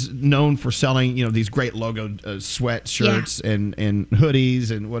 Target is known for selling, these great logo sweatshirts and hoodies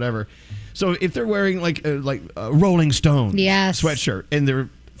and whatever. So if they're wearing like a Rolling Stones sweatshirt and they're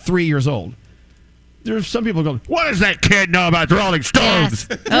 3 years old, there's some people going, what does that kid know about the Rolling Stones?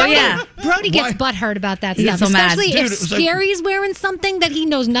 Yes. Oh, yeah. Brody gets butthurt about that He stuff. gets so mad. Especially Dude, if it was like- Scary's wearing something that he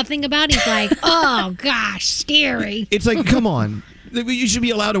knows nothing about. He's like, oh, gosh, Scary. It's like, come on. You should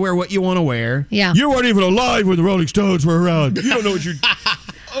be allowed to wear what you want to wear. Yeah. You weren't even alive when the Rolling Stones were around. You don't know what you...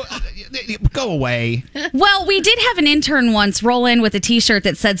 Go away. Well, we did have an intern once roll in with a T-shirt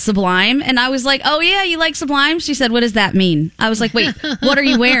that said Sublime, and I was like, "Oh yeah, you like Sublime?" She said, "What does that mean?" I was like, "Wait, what are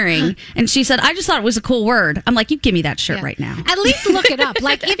you wearing?" And she said, "I just thought it was a cool word." I'm like, "You give me that shirt right now." At least look it up.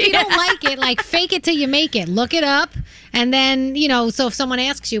 Like, if you don't like it, like, fake it till you make it. Look it up, and then, so if someone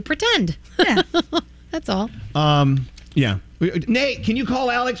asks you, pretend. Yeah. That's all. Yeah. Nate, can you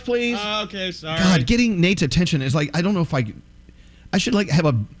call Alex, please? Okay, sorry. God, getting Nate's attention is like, I don't know if I should like have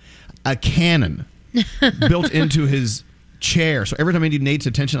a cannon built into his chair. So every time I need Nate's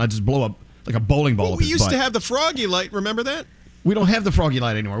attention, I just blow up like a bowling ball. Well, up we his used butt. to have the froggy light. Remember that? We don't have the froggy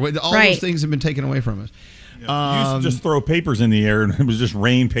light anymore. All those things have been taken away from us. You used to just throw papers in the air, and it was just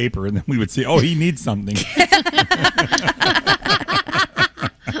rain paper, and then we would see, oh, he needs something.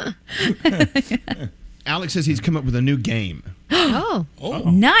 Alex says he's come up with a new game. Oh.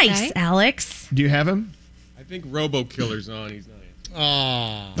 Nice, Okay. Alex. Do you have him? I think Robo Killer's on. He's not.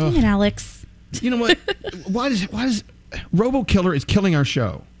 Damn it, Alex. You know what? Why does Robo Killer is killing our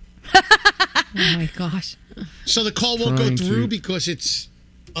show? Oh, my gosh. So the call won't go Trying through to- because it's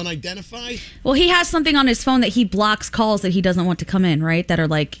unidentified? Well, he has something on his phone that he blocks calls that he doesn't want to come in, right? That are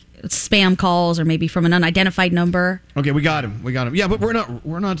like spam calls or maybe from an unidentified number. Okay, we got him. Yeah, but we're not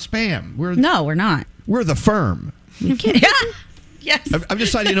spam. No, we're not. We're the firm. Yes. I'm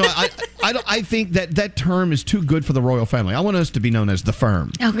just saying, I think that term is too good for the royal family. I want us to be known as the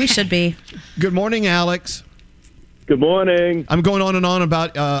firm. Oh, we should be. Good morning, Alex. Good morning. I'm going on and on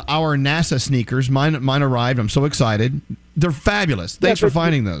about our NASA sneakers. Mine arrived. I'm so excited. They're fabulous. Thanks for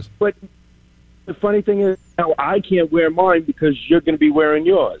finding those. But the funny thing is, now I can't wear mine because you're going to be wearing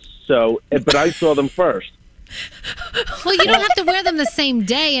yours. So, but I saw them first. Well, you don't have to wear them the same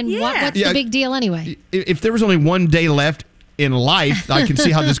day, and what's Yeah. the big deal anyway? If there was only one day left in life, I can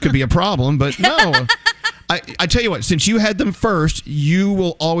see how this could be a problem. But no, I tell you what, since you had them first, you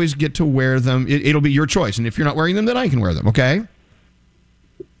will always get to wear them. It'll be your choice. And if you're not wearing them, then I can wear them, okay?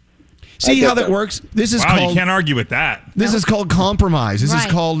 See how that works? This is called, you can't argue with that. This is called compromise. This Right.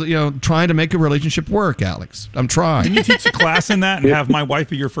 is called, trying to make a relationship work, Alex. I'm trying. Can you teach a class in that and have my wife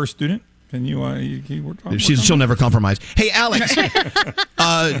be your first student? Can you? She'll never compromise. Hey, Alex,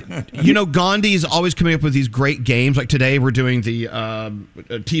 Gandhi is always coming up with these great games. Like today, we're doing the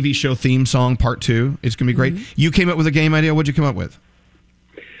TV show theme song part 2. It's going to be great. You came up with a game idea. What'd you come up with?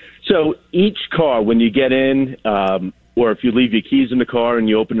 So each car, when you get in, or if you leave your keys in the car and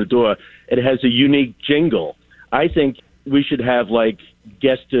you open the door, it has a unique jingle. I think we should have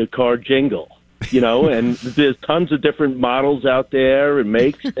guess the car jingle. And there's tons of different models out there and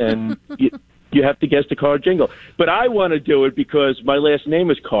makes, and you have to guess the car jingle. But I want to do it because my last name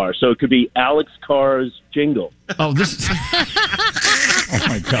is Carr, so it could be Alex Carr's jingle. Oh, this is... oh,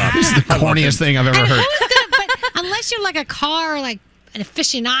 my God. This is the corniest thing I've ever heard. But unless you're like a car, like an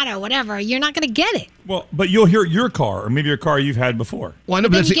aficionado, whatever, you're not going to get it. Well, but you'll hear your car, or maybe your car you've had before. Well, I know,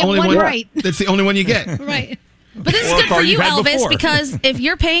 but Then that's you the get only one one. right. That's the only one you get. Right. But this is Or a good car for you, you've had Elvis, before. because if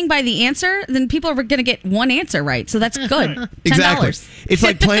you're paying by the answer, then people are going to get one answer right. So that's good. $10. Exactly. It's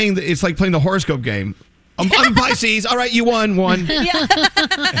like playing the horoscope game. I'm Pisces. All right, you won one.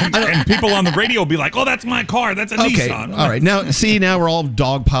 And people on the radio will be like, "Oh, that's my car. That's a Nissan." All right. Now we're all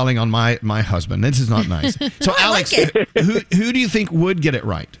dogpiling on my husband. This is not nice. So, Alex, who do you think would get it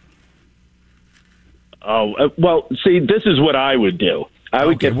right? Oh, well, see, this is what I would do. I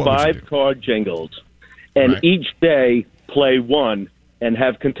would get 5 card jingles, and each day play one and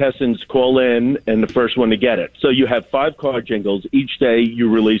have contestants call in and the first one to get it. So you have 5 card jingles. Each day you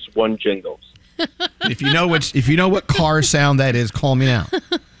release 1 jingle. If you know what car sound that is, call me now.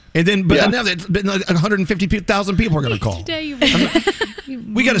 And then, now that 150,000 people are going to call.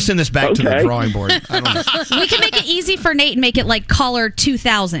 We got to send this back to the drawing board. I don't know. We can make it easy for Nate and make it like caller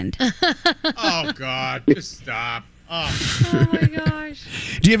 2000. Oh, God. Just stop. Oh my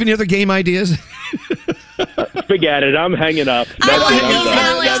gosh. Do you have any other game ideas? Forget it. I'm hanging up.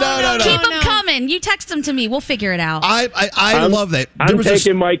 No. Keep them coming. You text them to me. We'll figure it out. I love that. I'm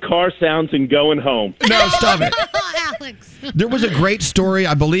taking my car sounds and going home. No, stop it. Alex. There was a great story.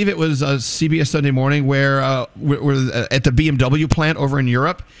 I believe it was CBS Sunday Morning where we're at the BMW plant over in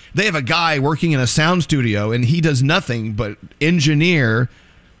Europe. They have a guy working in a sound studio, and he does nothing but engineer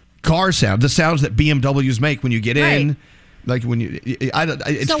car sound, the sounds that BMWs make when you get in. Like when you,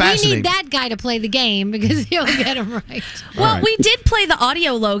 it's so fascinating. We need that guy to play the game because he'll get him right. Well, we did play the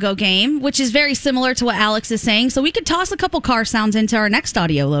audio logo game, which is very similar to what Alex is saying. So we could toss a couple car sounds into our next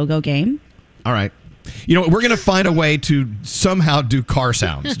audio logo game. All right. You know what? We're going to find a way to somehow do car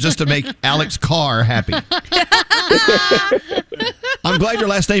sounds just to make Alex Carr happy. I'm glad your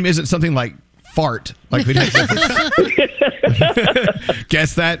last name isn't something like Fart. Like we did.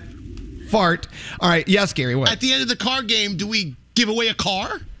 Guess that? Fart. All right. Yes, Gary, what? At the end of the car game, do we give away a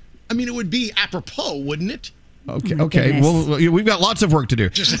car? I mean, it would be apropos, wouldn't it? Okay. Well, we've got lots of work to do.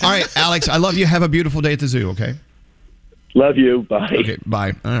 All right, Alex, I love you. Have a beautiful day at the zoo, okay? Love you. Bye. Okay,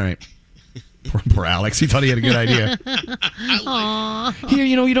 bye. All right. Poor Alex. He thought he had a good idea. Here,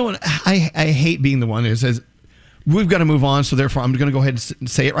 you know what? I hate being the one who says, we've got to move on, so therefore I'm going to go ahead and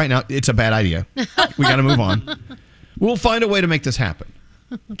say it right now. It's a bad idea. We got to move on. We'll find a way to make this happen.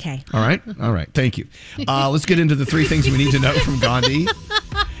 Okay. All right. Thank you. Let's get into the 3 things we need to know from Gandhi.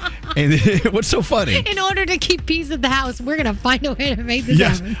 And what's so funny? In order to keep peace at the house, we're going to find a way to make this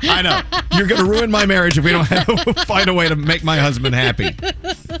happen. I know. You're going to ruin my marriage if we don't find a way to make my husband happy.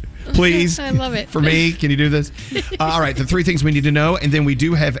 Please. I love it. For me, can you do this? All right, the 3 things we need to know. And then we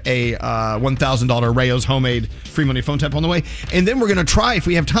do have a $1,000 Rayo's homemade free money phone tap on the way. And then we're going to try, if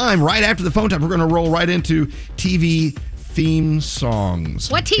we have time, right after the phone tap, we're going to roll right into TV theme songs.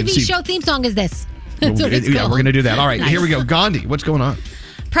 What TV show theme song is this? We're going to do that. All right, Nice. Here we go. Gandhi, what's going on?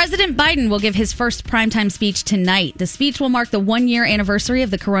 President Biden will give his first primetime speech tonight. The speech will mark the 1-year anniversary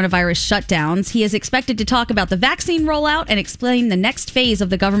of the coronavirus shutdowns. He is expected to talk about the vaccine rollout and explain the next phase of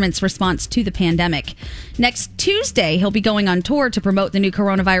the government's response to the pandemic. Next Tuesday, he'll be going on tour to promote the new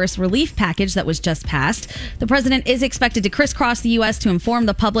coronavirus relief package that was just passed. The president is expected to crisscross the U.S. to inform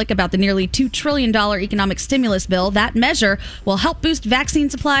the public about the nearly $2 trillion economic stimulus bill. That measure will help boost vaccine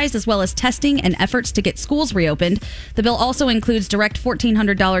supplies as well as testing and efforts to get schools reopened. The bill also includes direct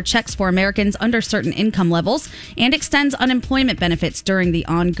 $1,400 checks for Americans under certain income levels and extends unemployment benefits during the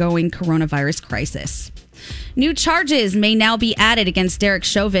ongoing coronavirus crisis. New charges may now be added against Derek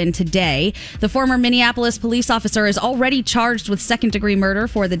Chauvin today. The former Minneapolis police officer is already charged with second-degree murder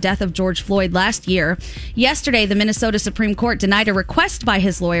for the death of George Floyd last year. Yesterday, the Minnesota Supreme Court denied a request by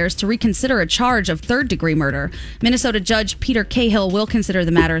his lawyers to reconsider a charge of third-degree murder. Minnesota Judge Peter Cahill will consider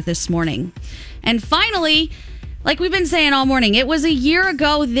the matter this morning. And finally, like we've been saying all morning, it was a year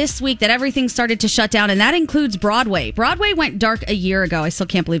ago this week that everything started to shut down, and that includes Broadway. Broadway went dark a year ago. I still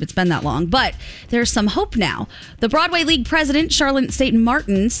can't believe it's been that long, but there's some hope now. The Broadway League president, Charlotte Staten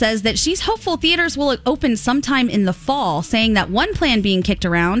Martin, says that she's hopeful theaters will open sometime in the fall, saying that one plan being kicked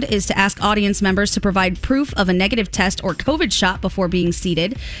around is to ask audience members to provide proof of a negative test or COVID shot before being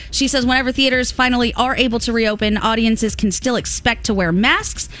seated. She says whenever theaters finally are able to reopen, audiences can still expect to wear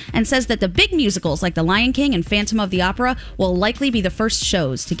masks, and says that the big musicals like The Lion King and Phantom of the Opera will likely be the first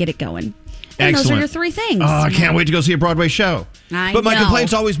shows to get it going. And those are your 3 things. Oh, I can't wait to go see a Broadway show. But my know.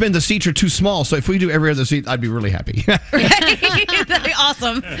 complaint's always been the seats are too small. So if we do every other seat, I'd be really happy. That'd be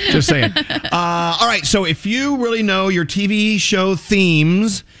awesome. Just saying. All right. So if you really know your TV show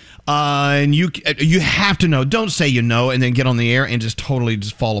themes, and you have to know, don't say you know and then get on the air and just totally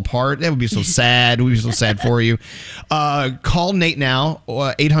just fall apart. That would be so sad. It would be so sad for you. Call Nate now,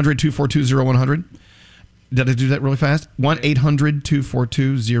 800-242-0100. Did I do that really fast?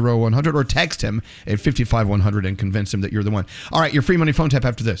 1-800-242-0100, or text him at 55100 and convince him that you're the one. All right, your free money phone tap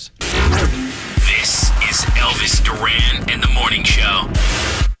after this. This is Elvis Duran and the Morning Show.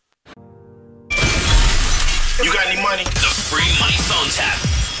 You got any money? The free money phone tap.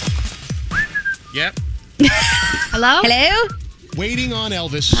 Yep. Hello? Hello? Waiting on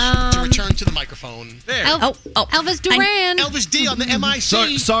Elvis to return to the microphone. There. Elvis Duran. Elvis D on the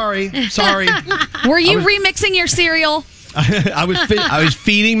MIC. Sorry. Were you remixing your cereal? I was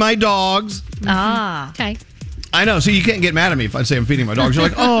feeding my dogs. Okay. I know, so you can't get mad at me if I say I'm feeding my dogs. You're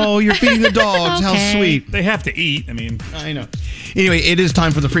like, oh, you're feeding the dogs. How sweet. They have to eat. I mean, I know. Anyway, it is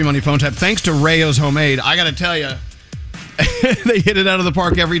time for the free money phone tap. Thanks to Rayo's Homemade. I got to tell you, they hit it out of the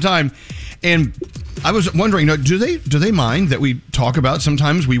park every time. And I was wondering, do they mind that we talk about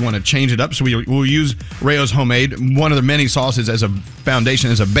sometimes we want to change it up? So we'll use Rayo's Homemade, one of the many sauces, as a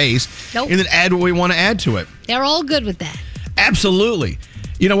foundation, as a base, and then add what we want to add to it. They're all good with that. Absolutely.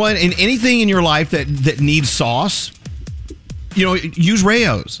 You know what? In anything in your life that needs sauce, use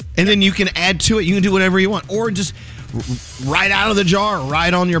Rayo's. And then you can add to it. You can do whatever you want. Or just right out of the jar,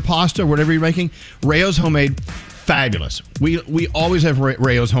 right on your pasta, whatever you're making. Rayo's Homemade, fabulous. We always have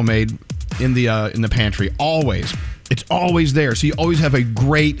Rayo's Homemade in the pantry. Always. It's always there. So you always have a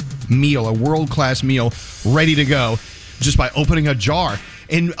great meal, a world-class meal ready to go just by opening a jar.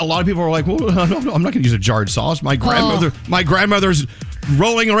 And a lot of people are like, well, I'm not going to use a jarred sauce. My grandmother's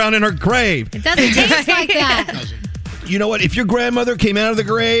rolling around in her grave. It doesn't taste like that. You know what? If your grandmother came out of the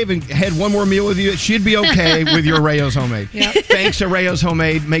grave and had one more meal with you, she'd be okay with your Rayo's Homemade. Yep. Thanks to Rayo's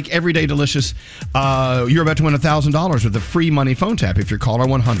Homemade. Make every day delicious. You're about to win $1,000 with a free money phone tap if you're caller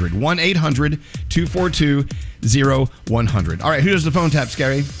 100. 1-800-242-0100. All right, who does the phone tap,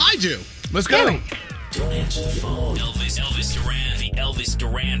 Scary? I do. Let's go. Don't answer the phone. Elvis Duran, the Elvis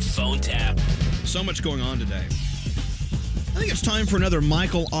Duran phone tap. So much going on today. I think it's time for another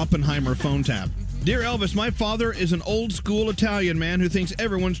Michael Oppenheimer phone tap. Dear Elvis, my father is an old school Italian man who thinks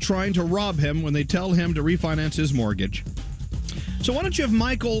everyone's trying to rob him when they tell him to refinance his mortgage. So why don't you have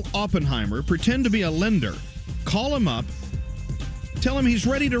Michael Oppenheimer pretend to be a lender, call him up, tell him he's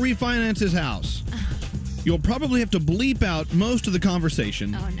ready to refinance his house. You'll probably have to bleep out most of the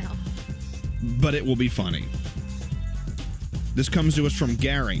conversation. Oh, no. But it will be funny. This comes to us from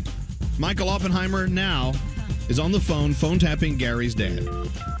Gary. Michael Oppenheimer now is on the phone tapping Gary's dad.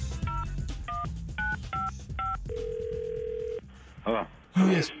 Hello. Oh,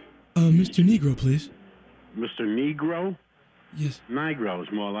 yes. Mr. Negro, please. Mr. Negro? Yes. Negro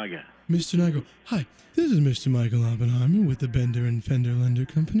is more like it. Mr. Negro. Hi, this is Mr. Michael Oppenheimer with the Bender and Fender Lender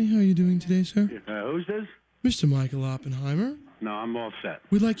Company. How are you doing today, sir? Who's this? Mr. Michael Oppenheimer. No, I'm all set.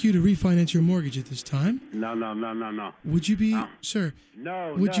 We'd like you to refinance your mortgage at this time. No. Would you be, sir?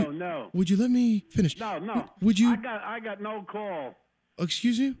 No. Would you let me finish? No. Would you? I got no call.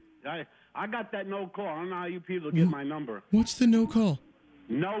 Excuse you? I got that no call. I don't know how you people get my number. What's the no call?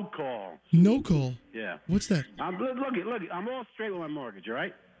 No call. No call? Yeah. What's that? Look, I'm all straight with my mortgage, all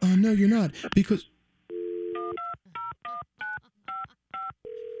right? No, you're not. Because...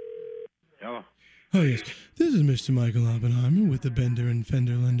 Hello? Oh, yes. This is Mr. Michael Oppenheimer with the Bender and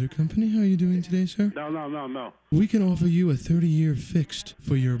Fender Lender Company. How are you doing today, sir? No. We can offer you a 30-year fixed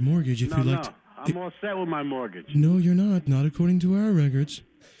for your mortgage if you'd like to... I'm all set with my mortgage. No, you're not. Not according to our records.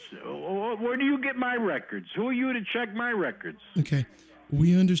 So, where do you get my records? Who are you to check my records? Okay.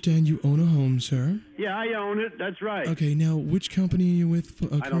 We understand you own a home, sir. Yeah, I own it. That's right. Okay, now, which company are you with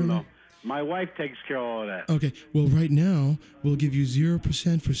currently? I don't know. My wife takes care of all of that. Okay, well, right now, we'll give you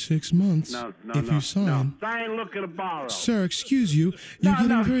 0% for 6 months if you sign. No, I ain't looking to borrow. Sir, excuse you. You're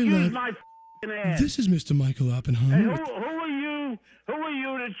getting very loud. My f***ing ass. This is Mr. Michael Oppenheimer. Hey, who are you? Who are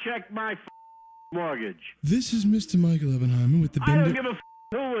you to check my mortgage? This is Mr. Michael Oppenheimer with the I Bender... don't give a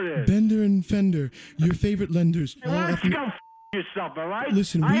who it is. Bender and Fender, your favorite lenders. Hey, why don't you go yourself, all right?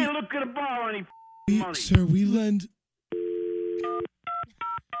 Listen, I ain't looking to borrow any money. Sir, we lend...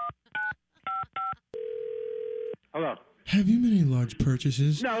 Hello. Have you made any large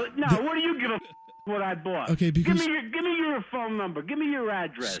purchases? No. What do you give a what I bought? Okay, because... Give me your phone number. Give me your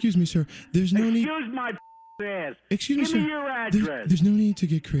address. Excuse me, sir. There's no need... Excuse my ass. Excuse me, sir. Give me your address. There's no need to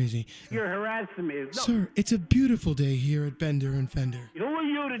get crazy. You're harassing me. No. Sir, it's a beautiful day here at Bender and Fender. Who are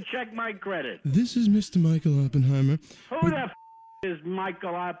you to check my credit? This is Mr. Michael Oppenheimer. Who the is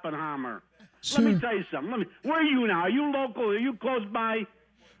Michael Oppenheimer? Sir, Let me tell you something. Where are you now? Are you local? Are you close by?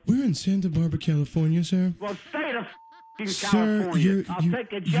 We're in Santa Barbara, California, sir. Well, stay the in Sir, California. I'll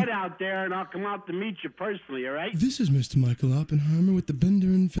take a jet out there and I'll come out to meet you personally, all right? This is Mr. Michael Oppenheimer with the Bender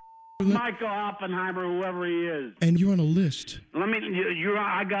and Fender. Michael Oppenheimer, whoever he is. And you're on a list. You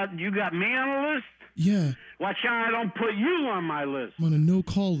got me on a list? Yeah. Watch out I don't put you on my list. I'm on a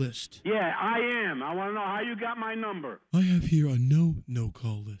no-call list. Yeah, I am. I want to know how you got my number. I have here a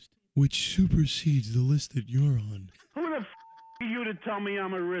no-call list, which supersedes the list that you're on. Who the you to tell me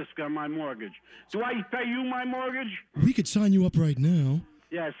I'm a risk on my mortgage? Do I pay you my mortgage? We could sign you up right now.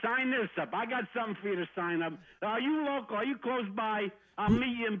 Yeah, sign this up. I got something for you to sign up. Are you local? Are you close by? I'll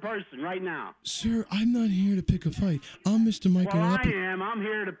meet you in person right now. Sir, I'm not here to pick a fight. I'm Mr. Michael Well, I Oppenheimer. am. I'm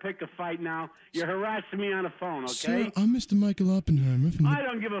here to pick a fight now. You're harassing me on the phone, okay? Sir, I'm Mr. Michael Oppenheimer from the... I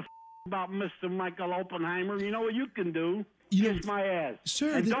don't give a about Mr. Michael Oppenheimer. You know what you can do? Kiss my ass.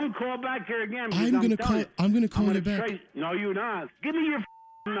 Sir, and don't call back here again. I'm gonna call you back. No, you're not. Give me your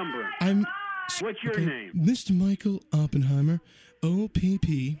number. What's your Okay, name? Mr. Michael Oppenheimer,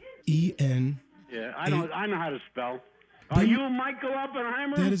 Oppen. Yeah, I know how to spell. Are you Michael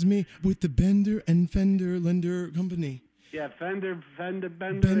Oppenheimer? That is me with the Bender and Fender Lender Company. Yeah, Bender. Bender,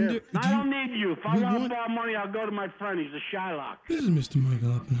 I don't need you. If I want to borrow money, I'll go to my friend. He's a Shylock. This is Mr.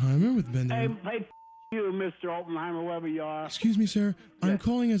 Michael Oppenheimer with Bender. Hey, you, Mr. Oppenheimer, wherever you are. Excuse me, sir. I'm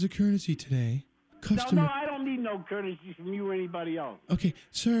calling as a courtesy today. Customer. No, I don't need no courtesy from you or anybody else. Okay,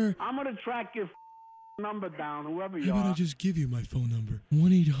 sir. I'm going to track your number down, whoever you How about are. I just give you my phone number?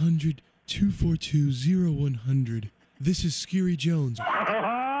 1-800-242-0100. This is Scary Jones.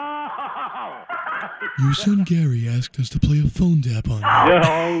 Your son Gary asked us to play a phone tap on him. Yeah,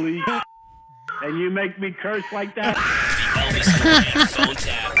 holy and you make me curse like that?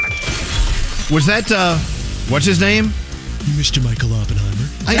 Was that, what's his name? Mr. Michael Oppenheimer.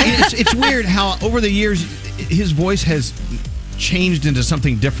 It's weird how over the years his voice has changed into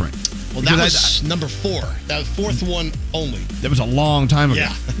something different. Well, that was number 4. That fourth one only. That was a long time ago.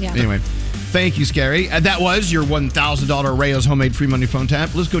 Yeah. Anyway, thank you, Scary. That was your $1,000 Rayo's Homemade Free Money Phone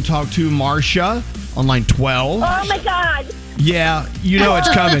Tap. Let's go talk to Marcia on line 12. Oh, my God. Yeah, you know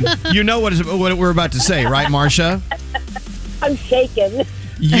it's coming. You know what we're about to say, right, Marcia? I'm shaking.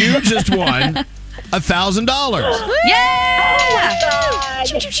 You just won $1,000. Yeah!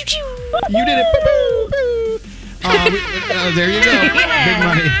 You did it. There you go.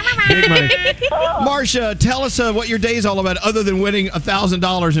 Big money. Marcia, tell us what your day's all about other than winning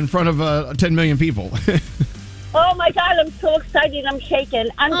 $1,000 in front of 10 million people. Oh, my God. I'm so excited. I'm shaking.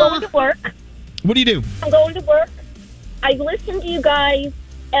 I'm going to work. What do you do? I'm going to work. I listen to you guys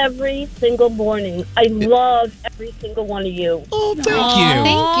every single morning. I love every single one of you. Oh, thank you.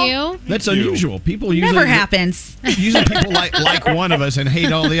 Thank you. That's unusual. People usually Never happens. Usually people like one of us and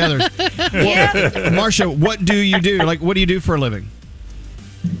hate all the others. Well, Marcia, what do you do? Like, what do you do for a living?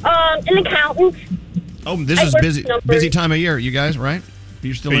 An accountant. Oh, this I is work busy numbers. time of year, you guys, right?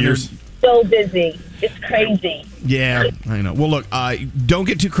 You're still in your... So busy. It's crazy. Yeah, I know. Well, look, don't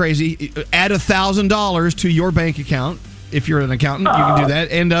get too crazy. Add $1,000 to your bank account. If you're an accountant, you can do that.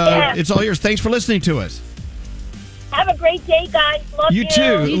 And it's all yours. Thanks for listening to us. Have a great day, guys. Love you. You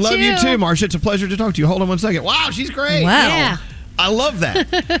too. Love you too, Marcia. It's a pleasure to talk to you. Hold on one second. Wow, she's great. Wow. Yeah. I love that.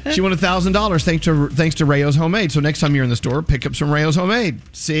 She won $1,000 thanks to Rayo's Homemade. So next time you're in the store, pick up some Rayo's Homemade.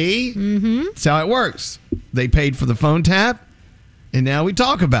 See? Mm-hmm. That's how it works. They paid for the phone tap, and now we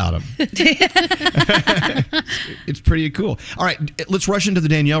talk about them. It's pretty cool. All right, let's rush into the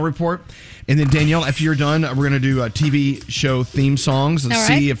Danielle report. And then, Danielle, after you're done, we're going to do TV show theme songs and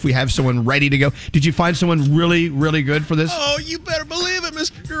see if we have someone ready to go. Did you find someone really, really good for this? Oh, you better believe it,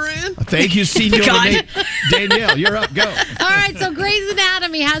 Mr. Duran. Thank you, Senior. Danielle, you're up. Go. All right, so Grey's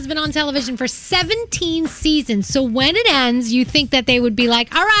Anatomy has been on television for 17 seasons. So when it ends, you think that they would be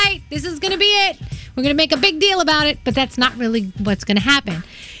like, all right, this is going to be it. We're going to make a big deal about it, but that's not really what's going to happen.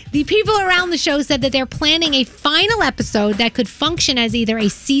 The people around the show said that they're planning a final episode that could function as either a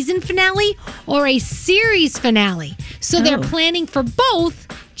season finale or a series finale. So they're planning for both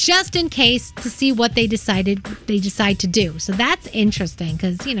just in case to see what they decide to do. So that's interesting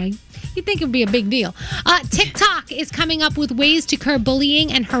because, you'd think it would be a big deal. TikTok is coming up with ways to curb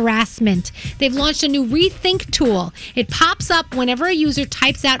bullying and harassment. They've launched a new Rethink tool. It pops up whenever a user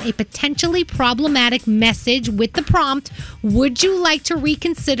types out a potentially problematic message with the prompt, "Would you like to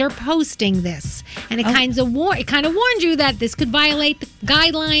reconsider posting this?" And it kind of warns you that this could violate the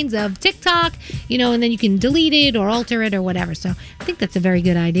guidelines of TikTok, and then you can delete it or alter it or whatever. So I think that's a very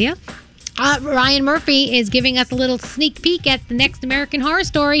good idea. Ryan Murphy is giving us a little sneak peek at the next American Horror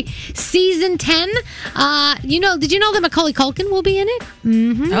Story season 10. Did you know that Macaulay Culkin will be in it?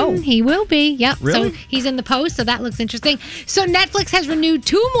 Mm-hmm. Oh, he will be. Yep. Really? So he's in the post, so that looks interesting. So Netflix has renewed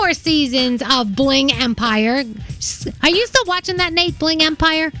 2 more seasons of Bling Empire. Are you still watching that, Nate? Bling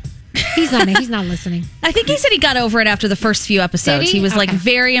Empire? He's not listening. I think he said he got over it after the first few episodes. Did he? was like Okay.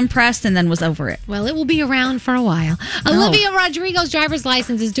 very impressed and then was over it. Well, it will be around for a while. Olivia Rodrigo's driver's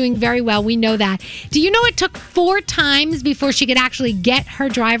license is doing very well. We know that. Do you know it took 4 times before she could actually get her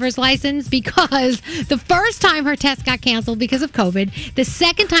driver's license? Because the first time her test got canceled because of COVID. The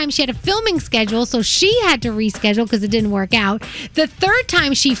second time she had a filming schedule, so she had to reschedule because it didn't work out. The third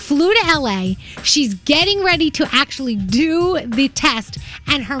time she flew to LA. She's getting ready to actually do the test,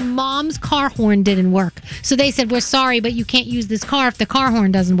 and her mom's car horn didn't work. So they said, we're sorry, but you can't use this car if the car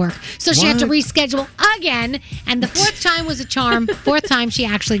horn doesn't work. So she had to reschedule again, and the 4th time was a charm. 4th time she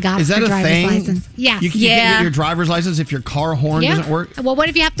actually got Is that her a driver's thing? license. Yes. You can't get your driver's license if your car horn doesn't work? Well, what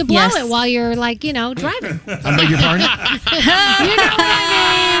if you have to blow Yes. it while you're driving? I beg your pardon?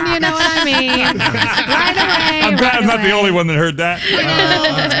 You know what I mean. Right away. I'm glad I'm not the only one that heard that.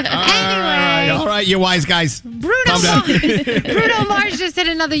 All right, you wise guys. Bruno Mars just hit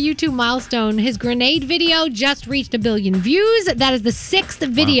another YouTube milestone. His grenade video just reached 1 billion views. That is the 6th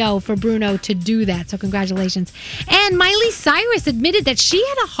video for Bruno to do that. So congratulations. And Miley Cyrus admitted that she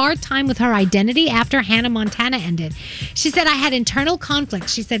had a hard time with her identity after Hannah Montana ended. She said, I had internal conflict.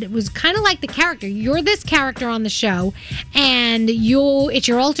 She said it was kind of like the character. You're this character on the show, and it's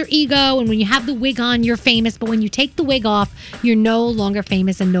your alter ego, and when you have the wig on, you're famous, but when you take the wig off, you're no longer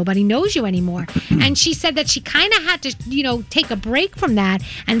famous and nobody knows you anymore. And she said that she kind of had to, take a break from that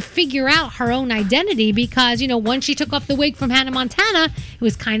and figure out her own identity because, once she took off the wig from Hannah Montana, it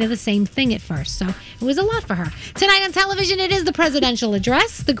was kind of the same thing at first. So it was a lot for her. Tonight on television, it is the presidential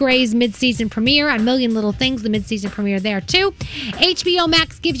address, the Grey's mid-season premiere, A Million Little Things, the mid-season premiere there too. HBO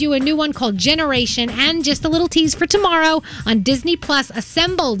Max gives you a new one called Generation, and just a little tease for tomorrow on Disney Plus,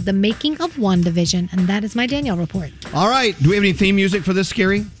 Assembled, the making of WandaVision. And that is my Danielle report. All right. Do we have any theme music for this,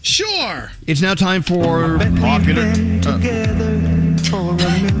 Scary? Sure. It's now time for popular.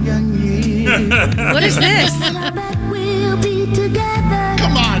 What is this?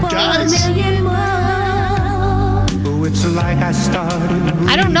 Come on, guys.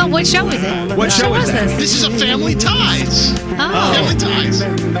 I don't know. What show is it? What show is that? This is a Family Ties. Oh. Family Ties.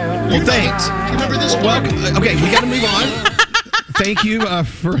 Well, thanks. Remember this one? Well, okay, we got to move on. Thank you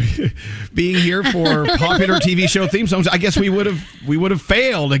for being here for popular TV show theme songs. I guess we would have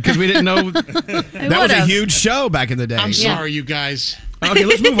failed because we didn't know that was a huge show back in the day. I'm sorry, you guys. Okay,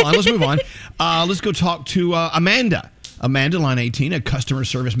 let's move on. Let's go talk to Amanda. Amanda, line 18, a customer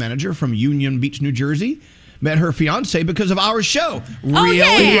service manager from Union Beach, New Jersey. Met her fiance because of our show. Really?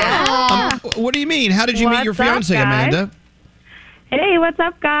 Yeah. What do you mean? How did you meet your fiance, Amanda? Hey, what's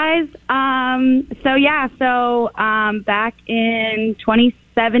up, guys? So back in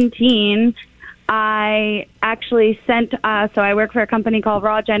 2017, I actually sent, so I work for a company called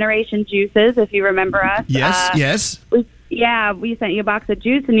Raw Generation Juices, if you remember us. Yes. We sent you a box of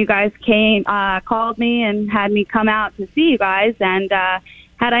juice, and you guys called me and had me come out to see you guys, and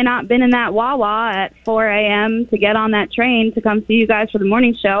had I not been in that Wawa at 4 a.m. to get on that train to come see you guys for the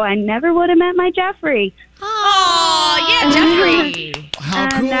morning show, I never would have met my Jeffrey. Oh, yeah, Jeffrey. How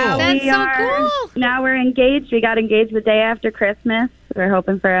cool. That's so cool. Now we're engaged. We got engaged the day after Christmas. We're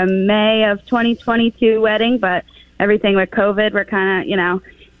hoping for a May of 2022 wedding, but everything with COVID, we're kind of,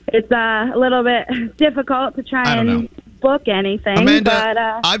 it's a little bit difficult to try and book anything. Amanda, but,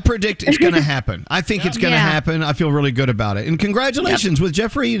 I predict it's going to happen. I think it's going to happen. I feel really good about it. And congratulations with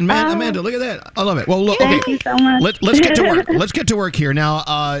Jeffrey and Amanda. Look at that. I love it. Well, look, Thank you so much. Let's get to work. Let's get to work here.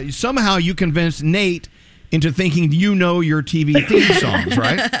 Now, somehow you convinced Nate into thinking you know your TV theme songs,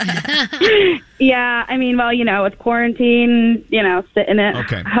 right? Yeah, I mean, with quarantine, sitting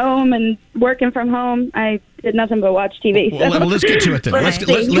at home and working from home, I did nothing but watch TV. Well, let's get to it then.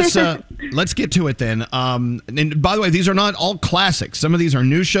 Let's get to it then. And by the way, these are not all classics. Some of these are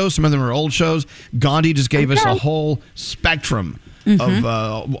new shows. Some of them are old shows. Gandhi just gave us a whole spectrum of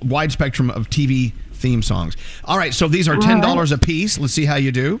wide spectrum of TV theme songs. All right, so these are $10 a piece. Let's see how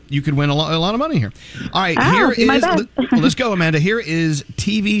you do. You could win a lot of money here. All right, let's go, Amanda. Here is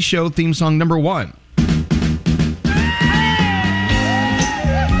TV show theme song number 1.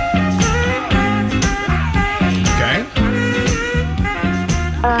 Okay.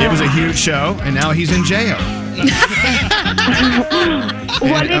 It was a huge show, and now he's in jail.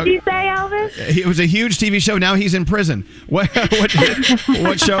 What did you say, Elvis? It was a huge TV show. Now he's in prison. What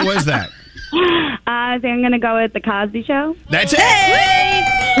show was that? I think I'm going to go with The Cosby Show. That's it.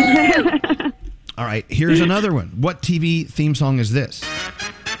 All right, here's another one. What TV theme song is this?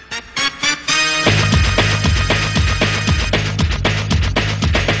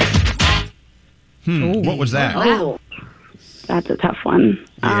 What was that? Wow. That's a tough one.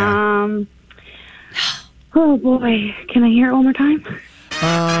 Yeah. Oh, boy. Can I hear it one more time?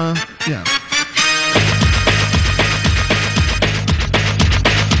 Yeah.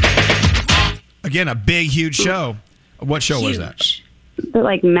 Again, a big, huge show. What show was that? Is it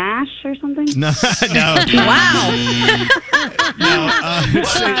like MASH or something? No, no. Wow.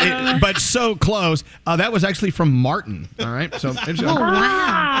 But so close. That was actually from Martin. All right. So.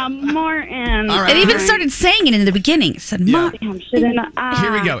 Ah, Martin. All right. It even started saying it in the beginning. It said, Martin.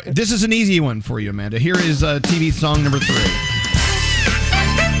 Here we go. This is an easy one for you, Amanda. Here is TV song number 3.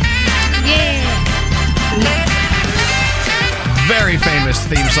 Yeah. Very famous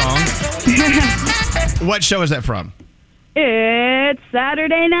theme song. What show is that from? It's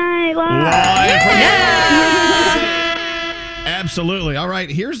Saturday Night Live. Absolutely. All right.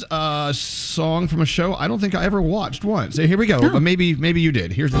 Here's a song from a show I don't think I ever watched once. So here we go. But maybe you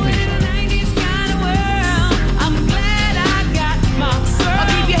did. Here's the theme song.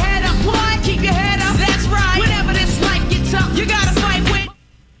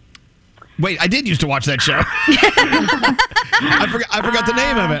 Wait, I did used to watch that show. I forgot the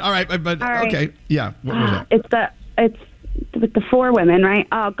name of it. All right, but All right. okay, yeah. What was that? It's with the 4 women, right?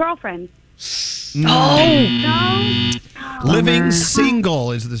 Girlfriend. No. No. Living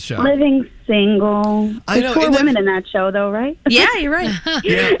Single is the show. Living Single. I know, There's 4 isn't that- women in that show, though, right? Yeah, you're right.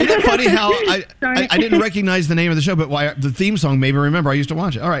 Yeah, isn't it funny how Sorry. I didn't recognize the name of the show, but why the theme song made me remember. I used to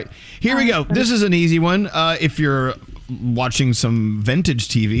watch it. All right, here we go. This is an easy one. If you're watching some vintage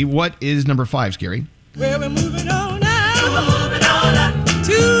TV, what is number 5, Scary? Well, we're moving on now. We're moving on up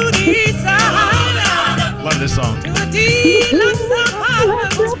to the side. Love this song.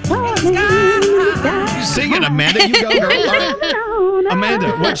 You sing it, Amanda. You go, girl. All right.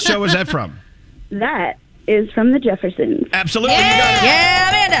 Amanda, what show is that from? That is from the Jeffersons. Absolutely. You got it. Yeah,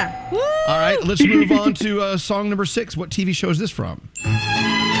 Amanda. All right, let's move on to song number 6. What TV show is this from?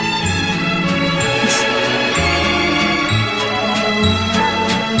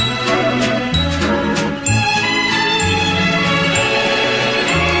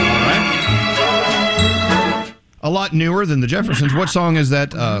 A lot newer than the Jeffersons. What song is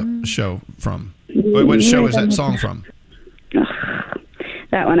that show from? What show is that song from?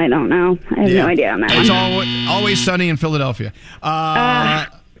 That one I don't know. I have no idea on that It's one. Always Sunny in Philadelphia.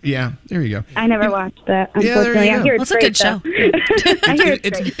 Yeah, there you go. I never watched that. Yeah, there Unfortunately, you go. I hear That's it's a good great, show. though. I hear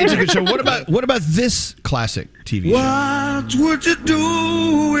it's great. It's a good show. What about this classic TV show? What would you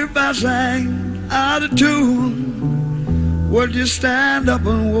do if I sang out of tune? Would you stand up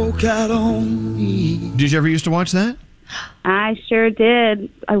and walk out on me? Did you ever used to watch that? I sure did.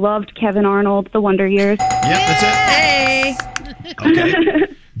 I loved Kevin Arnold, The Wonder Years. Yep, that's it. Hey. Okay.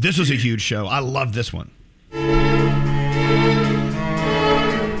 This was a huge show. I love this one.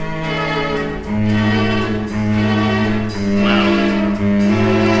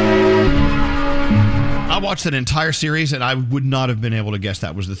 I watched that entire series, and I would not have been able to guess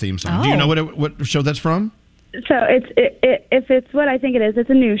that was the theme song. Do you know what show that's from? So if it's what I think it is, it's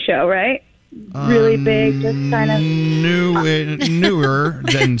a new show, right? Really big, just kind of newer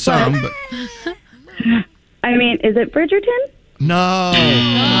than some, but I mean, is it Bridgerton? no.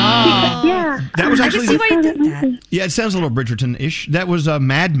 Yeah. That was actually I can see why you did that. Yeah, it sounds a little Bridgerton-ish. That was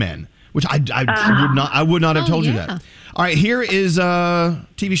Mad Men, which I would not have told you that. All right, here is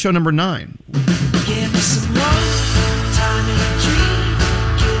TV show number 9. Give me some more time in a dream.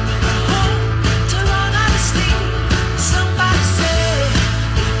 Give me the hope to run out of steam. Somebody said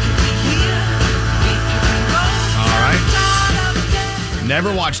it could be here, it could be gone. All right.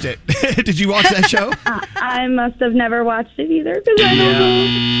 Never watched it. Did you watch that show? I must have never watched it either because I don't know.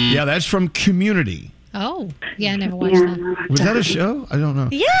 Yeah, that's from Community. Oh, yeah, I never watched that. Was that a show? I don't know.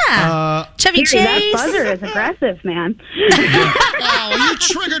 Yeah. Chevy Dude, that Chase. buzzer is aggressive, man. Oh, are you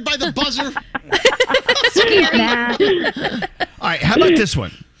triggered by the buzzer? Nah. All right, how about this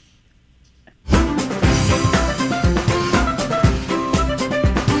one?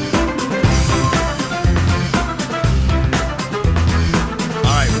 All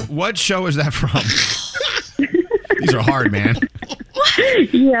right, what show is that from? These are hard, man.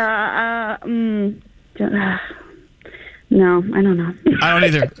 Yeah. No, I don't know. I don't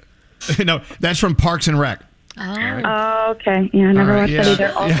either. No, that's from Parks and Rec. Oh, okay. Yeah, I never All right, watched that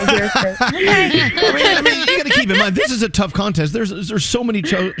either. Also here's I mean, you got to keep in mind this is a tough contest. There's so many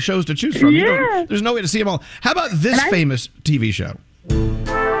shows to choose from. There's no way to see them all. How about this famous TV show?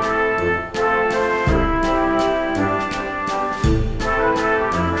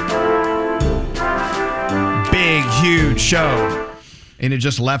 Big, huge show, and it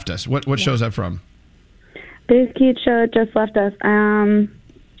just left us. What show is that from? Big Cute Show just left us.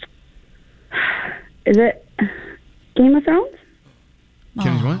 Is it Game of Thrones?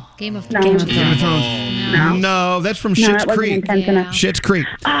 Can What? Game of No. Thrones. Game of Thrones. No, that's from No, Schitt's that wasn't Creek. intense enough. Schitt's Creek.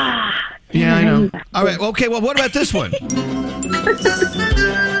 Ah, Yeah, I know. All right. Okay. Well, what about this one?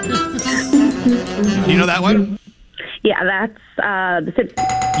 You know that one? Yeah, that's the Simpsons.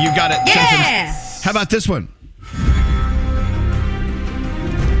 You got it. Yeah. Simpsons. How about this one?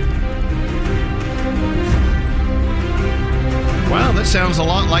 Wow, that sounds a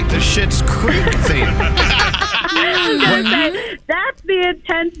lot like the Schitt's Creek theme. I was gonna say, that's the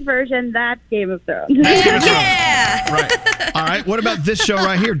intense version. That's Game of Thrones. That's Game of Thrones. Right. All right. What about this show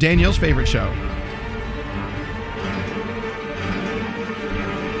right here? Danielle's favorite show.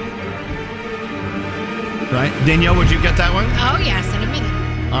 Right. Danielle, would you get that one? Oh, yes, in a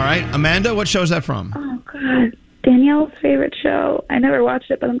minute. All right. Amanda, what show is that from? Oh God, Danielle's favorite show. I never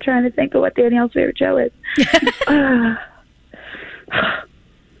watched it, but I'm trying to think of what Danielle's favorite show is.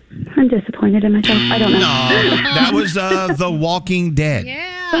 I'm disappointed in myself. I don't know. No, that was The Walking Dead.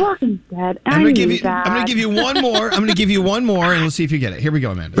 The Walking Dead. I'm gonna give you. that. I'm gonna give you one more. I'm gonna give you one more, and let's see if you get it. Here we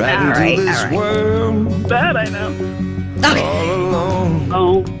go, Amanda. Right into this world that I know. all alone.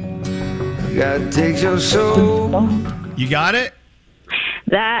 Oh. God takes your soul. You got it?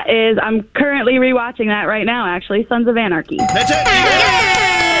 That is, I'm currently rewatching that right now, actually. Sons of Anarchy. That's it.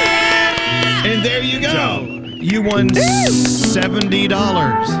 And there you go. You won $70. $70?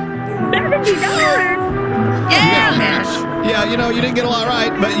 Yeah, yeah. You know, you didn't get a lot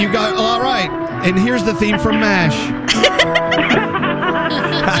right, but you got a lot right. And here's the theme from MASH.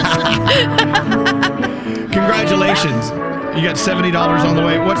 Congratulations. You got $70 on the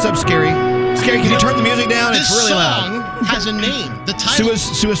way. What's up, Scary? Scary, can you turn the music down? This It's really song loud. has a name. The title.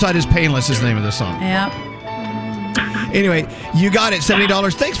 Suicide is Painless is the name of the song. Yep. Anyway, you got it.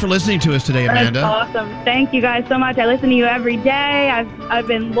 $70. Thanks for listening to us today, Amanda. That's awesome. Thank you guys so much. I listen to you every day. I've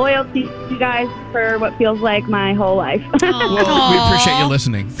been loyal to you guys for what feels like my whole life. Well, we appreciate you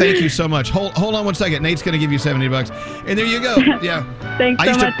listening. Thank you so much. Hold on one second. Nate's going to give you $70. And there you go. Yeah. Thanks I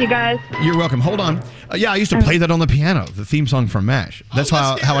so used to- much, you guys. You're welcome. Hold on. Yeah, I used to play that on the piano, the theme song from MASH. That's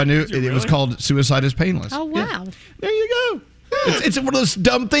how I knew it was called Suicide is Painless. Oh, wow. There you go. It's one of those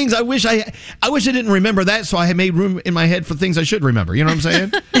dumb things. I wish I didn't remember that, so I had made room in my head for things I should remember. You know what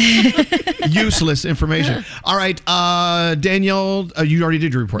I'm saying? Useless information. All right, Danielle, you already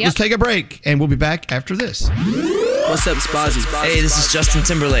did your report. Yep. Let's take a break, and we'll be back after this. What's up, Spazzy? Hey, this is Justin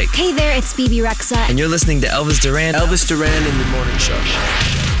Timberlake. Hey there, it's Phoebe Rexa. And you're listening to Elvis Duran. Elvis Duran in the Morning Show.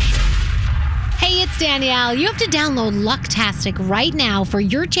 Hey, it's Danielle. You have to download Lucktastic right now for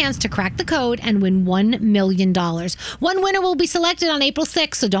your chance to crack the code and win $1 million. One winner will be selected on April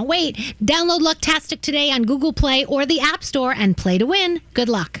 6th, so don't wait. Download Lucktastic today on Google Play or the App Store and play to win. Good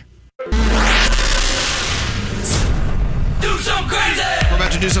luck. Do some crazy. We're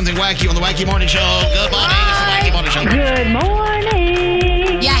about to do something wacky on the Wacky Morning Show. Good morning. It's the Wacky Morning Show. Good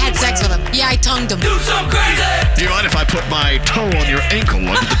morning. Yeah, I had sex with him. Yeah, I tongued him. Do some crazy. Do you mind if I put my toe on your ankle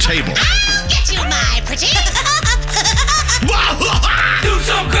under the table? Get you, my pretty. Do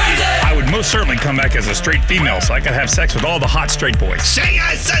some crazy. I would most certainly come back as a straight female so I could have sex with all the hot straight boys. Sing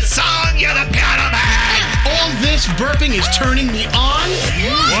us a song, you're the piano man. All this burping is turning me on.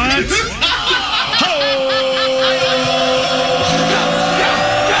 What?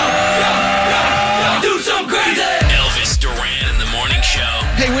 Do some crazy. Elvis Duran in the Morning Show.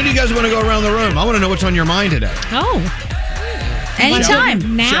 Hey, when do you guys want to go around the room? I want to know what's on your mind today. Oh.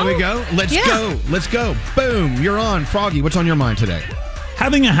 Anytime. Now? Shall we go? Let's go. Let's go. Boom. You're on. Froggy, what's on your mind today?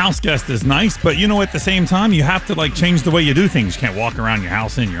 Having a house guest is nice, but at the same time, you have to change the way you do things. You can't walk around your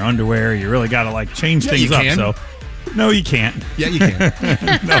house in your underwear. You really got to change Yeah, things you up. can. So, no, you can't. Yeah, you can.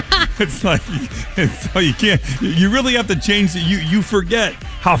 No, it's you can't. You really have to change. You forget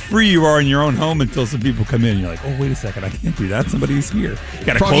how free you are in your own home until some people come in. And you're like, oh, wait a second, I can't do that. Somebody's here. You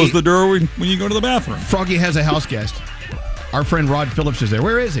got to Froggy- close the door when you go to the bathroom. Froggy has a house guest. Our friend Rod Phillips is there.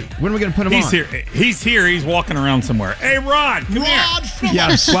 Where is he? When are we going to put him He's on? here. He's here. He's walking around somewhere. Hey, Rod, come here. Phillips. Yeah.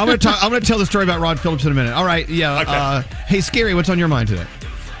 Well, I'm going to tell the story about Rod Phillips in a minute. All right. Yeah. Okay. Hey, Scary, what's on your mind today?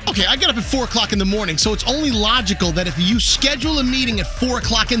 Okay, I get up at 4 o'clock in the morning, so it's only logical that if you schedule a meeting at 4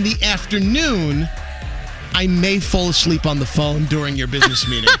 o'clock in the afternoon, I may fall asleep on the phone during your business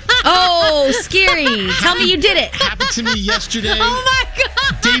meeting. Oh, Scary. Tell me you did it. Happened to me yesterday. Oh, my God.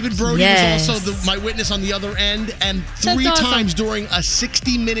 David Brody Yes. was also my witness on the other end, and three awesome. times during a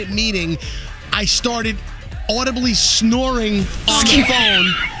 60-minute meeting, I started audibly snoring on the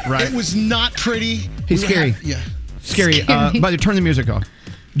phone. Right. It was not pretty. Hey, Scary. Yeah. Scary. By the way, turn the music off.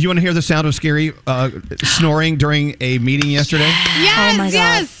 Do you want to hear the sound of Scary snoring during a meeting yesterday? Yes, Oh, my God.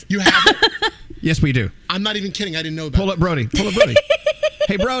 yes. You have it? Yes, we do. I'm not even kidding. I didn't know about Pull up Brody. Pull up Brody.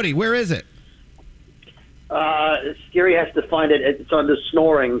 Hey, Brody, where is it? Scary has to find it. It's under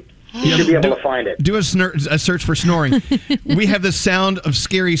snoring. You should be able to find it. Do a search for snoring. We have the sound of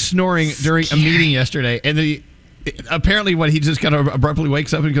Scary snoring during a meeting yesterday, and apparently he just kind of abruptly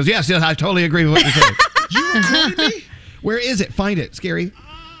wakes up and goes, yes, I totally agree with what you're saying. You recorded me? Where is it? Find it, Scary.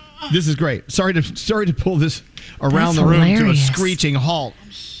 This is great. Sorry to pull this around That's the room to a hilarious. screeching halt.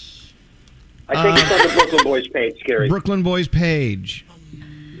 I think it's on the Brooklyn Boys page, Scary. Brooklyn Boys page.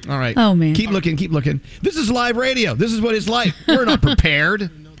 All right. Oh, man. Keep looking. This is live radio. This is what it's like. We're not prepared.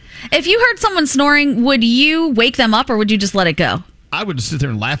 If you heard someone snoring, would you wake them up or would you just let it go? I would sit there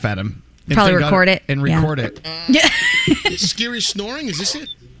and laugh at him. And Probably think record it. And Yeah. record it. Scary snoring? Is this it?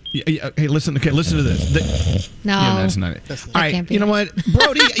 Yeah, hey, listen to this. No. Yeah, that's not it. That All right, can't be you know it. what?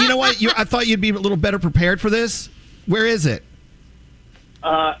 Brody, you know what? I thought you'd be a little better prepared for this. Where is it?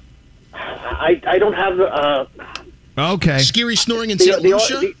 I don't have Okay. Scary snoring in St.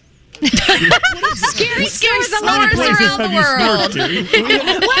 Lucia? Scary snores around the world.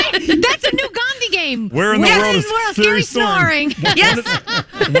 Wait, that's a new Gandhi game. Where in the world is Scary Scary snoring? Yes.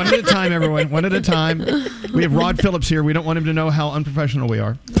 One at a time, everyone. One at a time. We have Rod Phillips here. We don't want him to know how unprofessional we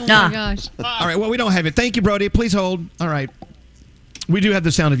are. Oh my gosh. All right, well, we don't have it. Thank you, Brody. Please hold. All right. We do have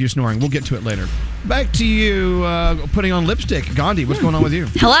the sound of you snoring. We'll get to it later. Back to you putting on lipstick. Gandhi, what's going on with you?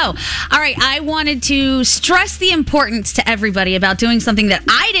 Hello. All right. I wanted to stress the importance to everybody about doing something that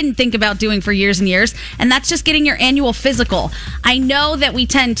I didn't think about doing for years and years, and that's just getting your annual physical. I know that we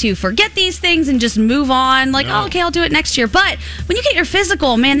tend to forget these things and just move on, like, oh, okay, I'll do it next year. But when you get your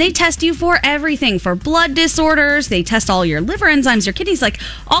physical, man, they test you for everything, for blood disorders. They test all your liver enzymes, your kidneys, like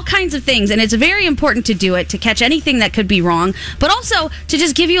all kinds of things. And it's very important to do it to catch anything that could be wrong, but also to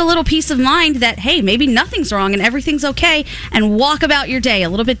just give you a little peace of mind that, hey, maybe nothing's wrong and everything's okay, and walk about your day a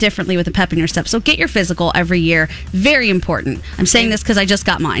little bit differently with a pep in your step. So get your physical every year. Very important. I'm saying this because I just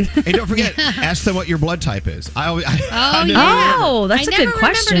got mine. Hey, don't forget, ask them what your blood type is. That's a good question. I never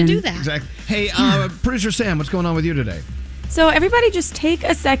remember to do that. Exactly. Hey, producer Sam, what's going on with you today? So everybody just take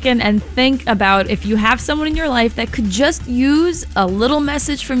a second and think about if you have someone in your life that could just use a little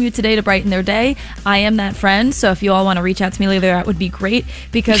message from you today to brighten their day. I am that friend, so if you all want to reach out to me later, that would be great,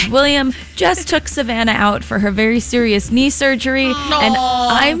 because William just took Savannah out for her very serious knee surgery, and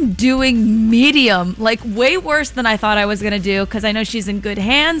I'm doing medium, like way worse than I thought I was going to do, because I know she's in good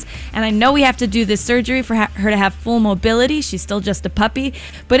hands, and I know we have to do this surgery for her to have full mobility. She's still just a puppy,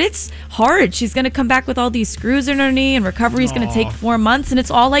 but it's hard. She's going to come back with all these screws in her knee, and recovery is going to take 4 months, and it's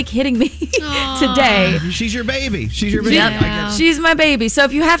all like hitting me today. She's your baby. She's your baby. She's my baby. So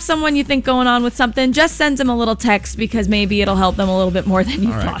if you have someone you think going on with something, just send them a little text, because maybe it'll help them a little bit more than you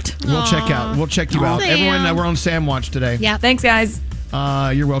thought. We'll check out. We'll check you out. Sam. Everyone, we're on Sam Watch today. Yeah. Thanks, guys.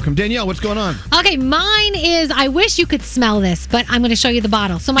 You're welcome. Danielle, what's going on? Okay, mine is, I wish you could smell this, but I'm going to show you the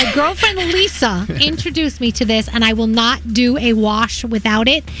bottle. So my girlfriend Lisa introduced me to this, and I will not do a wash without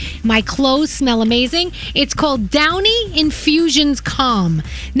it. My clothes smell amazing. It's called Downy Infusions Calm.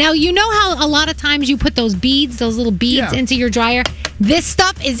 Now, you know how a lot of times you put those little beads into your dryer? This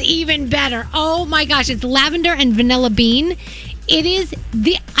stuff is even better. Oh my gosh, it's lavender and vanilla bean. It is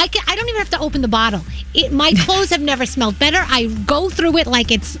I don't even have to open the bottle. My clothes have never smelled better. I go through it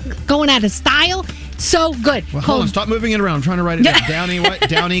like it's going out of style. So good. Well, hold on. Stop moving it around. I'm trying to write it down. Downy what?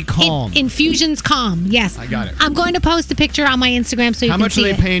 Downy Calm. Infusions Calm. Yes. I got it. I'm going to post a picture on my Instagram so you How can much see are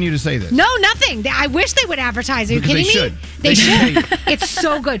they it. paying you to say this? No, nothing. I wish they would advertise. Are you Because kidding they me? should. They should. It's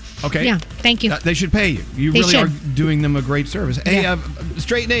so good. Okay. Yeah. Thank you. They should pay you. You They really should. are doing them a great service. Hey,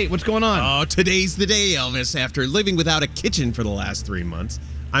 Straight Nate, what's going on? Oh, today's the day, Elvis. After living without a kitchen for the last 3 months,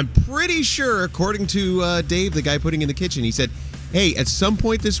 I'm pretty sure, according to Dave, the guy putting in the kitchen, he said, hey, at some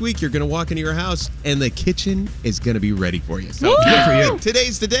point this week, you're going to walk into your house and the kitchen is going to be ready for you. So good for you.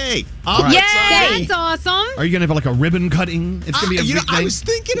 Today's the day. All right. Yay! That's awesome. Are you going to have like a ribbon cutting? It's going to be a big I thing? was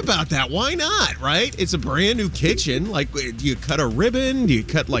thinking about that. Why not, right? It's a brand new kitchen. Like, do you cut a ribbon? Do you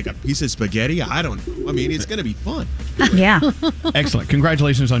cut like a piece of spaghetti? I don't know. I mean, it's going to be fun. Yeah. Excellent.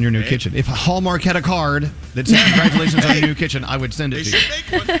 Congratulations on your new kitchen. If Hallmark had a card that said congratulations on your new kitchen, I would send it to you.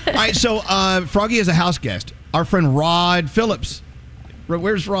 All right, so Froggy is a house guest. Our friend Rod Phillips.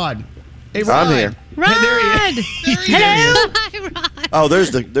 Where's Rod? Hey, Rod. I'm here. Rod. Hey, there he is. Hello. Hi, Rod. Oh,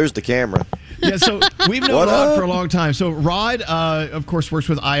 there's the camera. Yeah, so we've known What Rod up? for a long time. So Rod, of course, works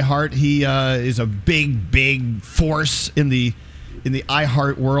with iHeart. He is a big force in the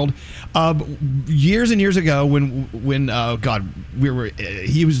iHeart world. Years and years ago, when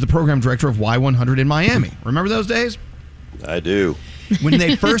he was the program director of Y100 in Miami. Remember those days? I do. When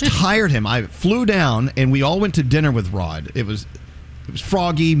they first hired him, I flew down and we all went to dinner with Rod. It was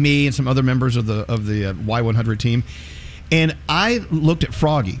Froggy, me, and some other members of the Y100 team. And I looked at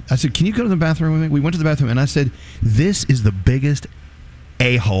Froggy. I said, "Can you go to the bathroom with me?" We went to the bathroom, and I said, "This is the biggest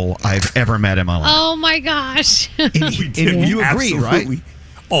a-hole I've ever met in my life." Oh my gosh. And you agree, right?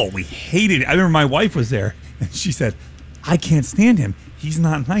 Oh, we hated it. I remember my wife was there, and she said, "I can't stand him. He's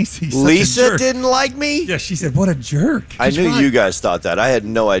not nice. He's such a Lisa jerk." didn't like me? Yeah, she said, "What a jerk." I knew you guys thought that. I had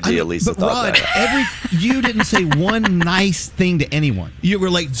no idea Lisa But thought Rod, that. you didn't say one nice thing to anyone. You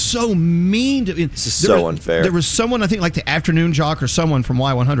were like so mean to. This is so unfair. There was someone, I think, like the afternoon jock or someone from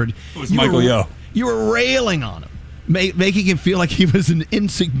Y100. It was Michael Yo. You were railing on him, making him feel like he was an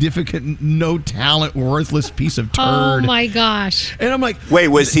insignificant, no talent, worthless piece of turd. Oh my gosh. And I'm like, wait,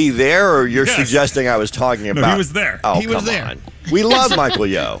 was he there, or you're Yes. suggesting I was talking No, about? he was there. Oh, He was come there. on. We love Michael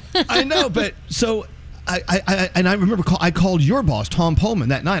Yo. I know, but so I remember I called your boss, Tom Pullman,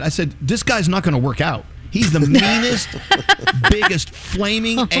 that night. I said, "This guy's not going to work out. He's the meanest, biggest,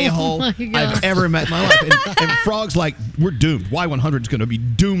 flaming a-hole my God. I've ever met in my life." And Frog's like, "We're doomed. Y100 is going to be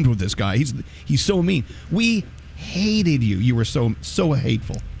doomed with this guy. He's so mean. We hated you. You were so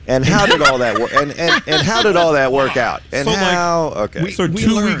hateful." And how did all that work? And how did all that work out? And So, like, how? Okay. So we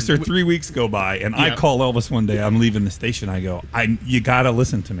 2 learned. weeks or 3 weeks go by, and I Yeah. call Elvis one day. I'm leaving the station. I go, "You got to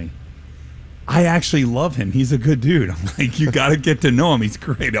listen to me. I actually love him. He's a good dude." I'm like, "You got to get to know him. He's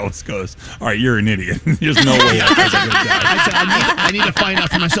great." Elvis goes, "All right, you're an idiot. There's no way that guy's a good guy." I said, I need to find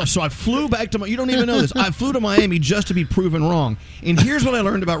out for myself. So I flew back to you don't even know this. I flew to Miami just to be proven wrong. And here's what I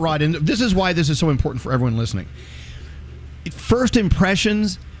learned about Rod. And this is why this is so important for everyone listening. First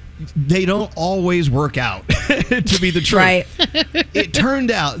impressions, they don't always work out to be the truth. Right. It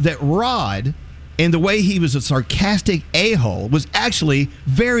turned out that Rod and the way he was a sarcastic a-hole was actually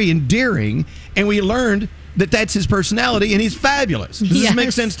very endearing, and we learned that that's his personality, and he's fabulous. Does this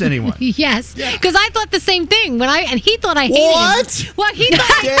make sense to anyone? Yes, because I thought the same thing and he thought I hated What? him. Well, he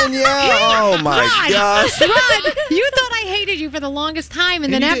thought Danielle, oh my gosh. Rod, you thought I hated you for the longest time,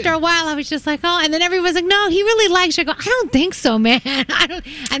 and then you after did. a while, I was just like, oh, and then everyone's like, no, he really likes you. I go, I don't think so, man. I don't.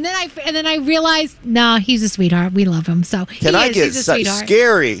 And then I realized, no, he's a sweetheart. We love him. So Can I get he's a sweetheart.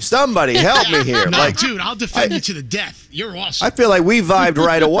 scary? Somebody help me here. No, Like, dude, I'll defend you to the death. You're awesome. I feel like we vibed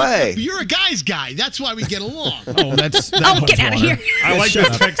right away. You're a guy's guy. That's why we get along. Oh, that's Get out of here. I like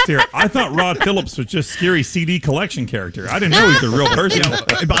this text here. I thought Rod Phillips was just scary CD collection character. I didn't know he's a real person.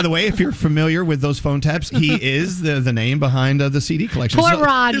 By the way, if you're familiar with those phone taps, he is the name behind the CD collection. Poor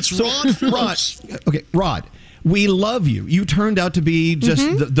Rod. It's Rod Phillips. Okay, Rod, we love you. You turned out to be just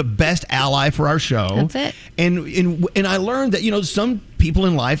the best ally for our show. That's it. And I learned that some people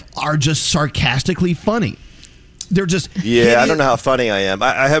in life are just sarcastically funny. They're just Yeah, I don't know how funny I am.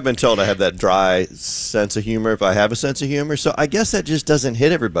 I have been told I have that dry sense of humor if I have a sense of humor. So I guess that just doesn't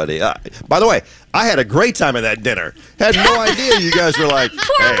hit everybody. By the way, I had a great time at that dinner. Had no idea you guys were like,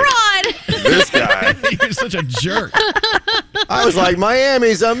 Poor hey, Rod. this guy. You're such a jerk. I was like,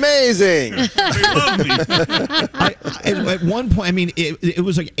 Miami's amazing. They love me. At one point, I mean, it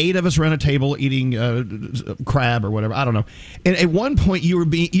was like 8 of us around a table eating crab or whatever. I don't know. And at one point, you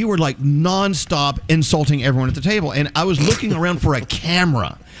were like nonstop insulting everyone at the table, and I was looking around for a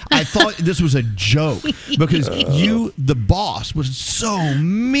camera. I thought this was a joke because you, the boss, was so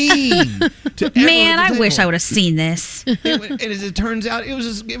mean to everyone. Man, at I the wish I table. would have seen this. And as it turns out,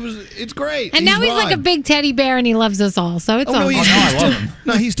 it's great. And now he's like a Rod. big teddy bear, and he loves us all. So it's Oh, no, all he's, good. he's still,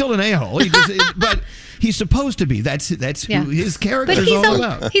 no, he's still an a-hole. But he's supposed to be. That's Yeah. who his character But is all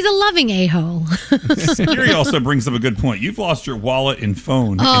about. he's a loving a-hole. Scary also brings up a good point. You've lost your wallet and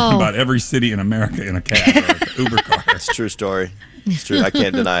phone in Oh. about every city in America in a cab or an Uber car. It's a true story. It's true. I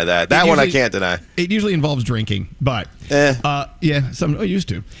can't deny that. That one I can't deny. It usually involves drinking, but yeah, some used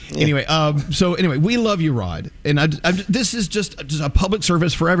to. Anyway, so we love you, Rod, and this is just a public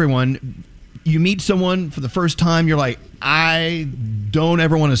service for everyone. You meet someone for the first time, you're like, I don't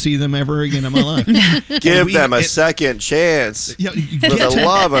ever want to see them ever again in my life. Give them a second chance. Yeah, For the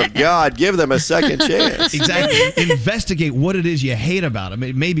love of God, give them a second chance. Exactly. Investigate what it is you hate about him.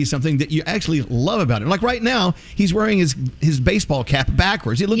 It may be something that you actually love about him. Like right now, he's wearing his baseball cap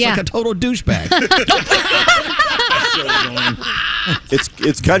backwards. He looks like a total douchebag.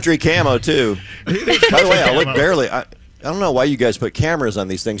 It's country camo too. By the way, I look barely. I don't know why you guys put cameras on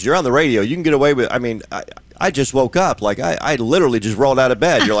these things. You're on the radio. You can get away with. I mean, I just woke up. Like I literally just rolled out of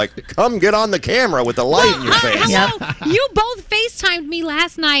bed. You're like, come get on the camera with the light in your face. You both FaceTimed me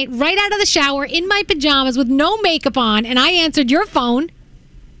last night right out of the shower in my pajamas with no makeup on, and I answered your phone.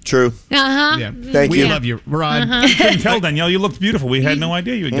 True. Uh-huh. Yeah. Thank We you. love you, Rod. You couldn't tell, Danielle. You looked beautiful. We had no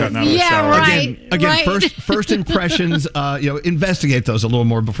idea you had gotten out of the Yeah, shower. right. Again, right. first impressions. Investigate those a little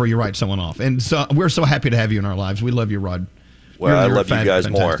more before you write someone off. And so we're so happy to have you in our lives. We love you, Rod. Well, I You're love you guys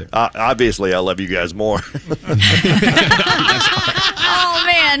more. fantastic. Obviously, I love you guys more. Oh,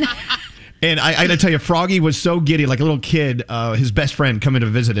 man. And I got to tell you, Froggy was so giddy, like a little kid. His best friend coming to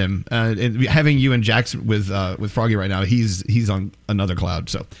visit him, and having you and Jackson with Froggy right now, he's on another cloud.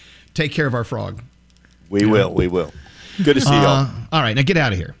 So, take care of our frog. We will. Good to see y'all. All right, now get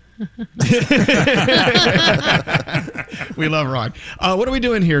out of here. We love Rod. What are we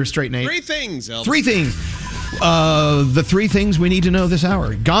doing here, Straight Nate? 3 things, Elvis. 3 things. The 3 things we need to know this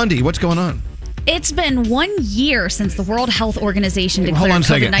hour. Gandhi, what's going on? It's been 1 year since the World Health Organization declared Hold on a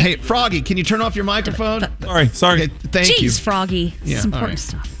second. COVID-19. Hey, Froggy, can you turn off your microphone? Sorry. Okay, thank you. Jeez, Froggy. Yeah, It's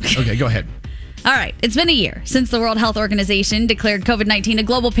important all right. stuff. Okay, go ahead. All right. It's been a year since the World Health Organization declared COVID-19 a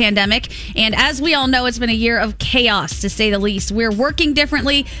global pandemic. And as we all know, it's been a year of chaos, to say the least. We're working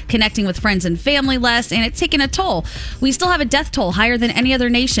differently, connecting with friends and family less, and it's taken a toll. We still have a death toll higher than any other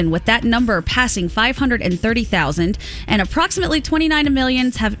nation, with that number passing 530,000 and approximately 29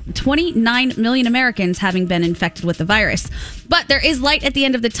 million Americans having been infected with the virus. But there is light at the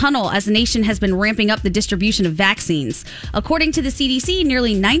end of the tunnel as the nation has been ramping up the distribution of vaccines. According to the CDC,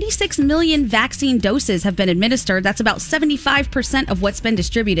 nearly 96 million vaccine doses have been administered. That's about 75% of what's been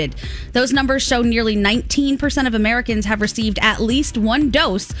distributed. Those numbers show nearly 19% of Americans have received at least 1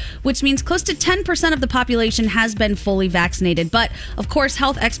 dose, which means close to 10% of the population has been fully vaccinated. But of course,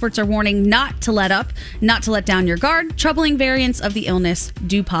 health experts are warning not to let up, not to let down your guard. Troubling variants of the illness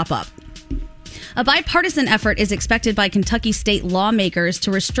do pop up. A bipartisan effort is expected by Kentucky state lawmakers to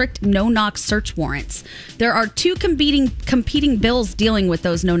restrict no-knock search warrants. There are 2 competing bills dealing with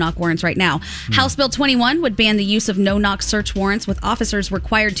those no-knock warrants right now. House Bill 21 would ban the use of no-knock search warrants, with officers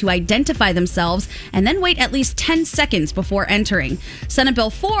required to identify themselves and then wait at least 10 seconds before entering. Senate Bill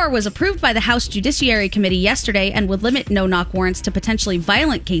 4 was approved by the House Judiciary Committee yesterday and would limit no-knock warrants to potentially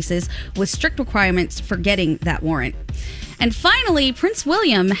violent cases with strict requirements for getting that warrant. And finally, Prince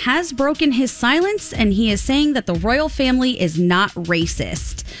William has broken his silence, and he is saying that the royal family is not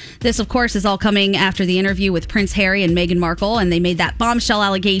racist. This, of course, is all coming after the interview with Prince Harry and Meghan Markle, and they made that bombshell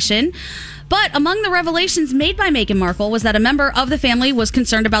allegation. But among the revelations made by Meghan Markle was that a member of the family was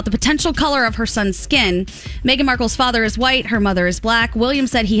concerned about the potential color of her son's skin. Meghan Markle's father is white, her mother is black. William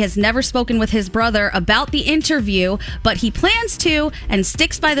said he has never spoken with his brother about the interview, but he plans to and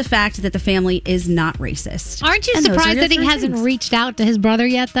sticks by the fact that the family is not racist. Aren't you And those are surprised your that he 3 hasn't things. reached out to his brother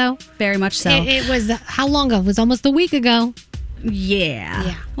yet, though? Very much so. It was, how long ago? It was almost a week ago.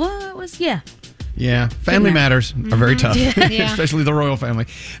 Yeah. Well, it was, yeah. Yeah, family matters are very tough, Yeah. especially the royal family.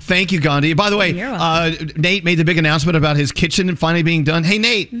 Thank you, Gandhi. By the way, Nate made the big announcement about his kitchen finally being done. Hey,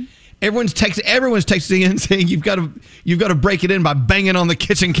 Nate, everyone's texting in saying you've got to break it in by banging on the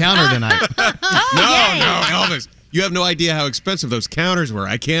kitchen counter tonight. No, Elvis. You have no idea how expensive those counters were.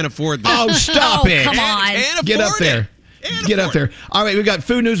 I can't afford them. Oh, stop it! Come on. Can't Get up afford there. Get up there. All right, we've got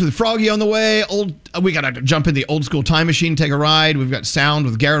food news with Froggy on the way. We got to jump in the old school time machine, take a ride. We've got sound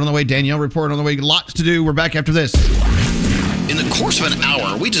with Garrett on the way. Danielle report on the way. Lots to do. We're back after this. In the course of an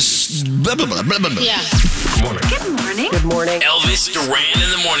hour, we just... Blah, blah, blah, blah, blah. Yeah. Good morning. Good morning. Elvis Duran in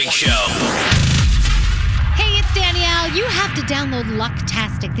the Morning Show. Hey, it's Danielle. You have to download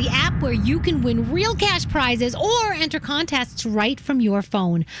Lucktastic, the app where you can win real cash prizes or enter contests right from your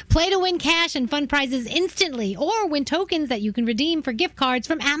phone. Play to win cash and fun prizes instantly, or win tokens that you can redeem for gift cards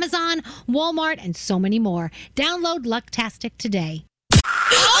from Amazon, Walmart, and so many more. Download Lucktastic today.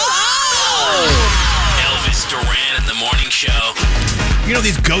 Elvis Duran in the Morning Show. You know,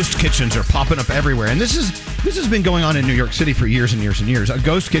 these ghost kitchens are popping up everywhere, and this has been going on in New York City for years and years and years. A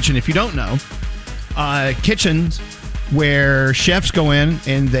ghost kitchen, if you don't know, kitchens where chefs go in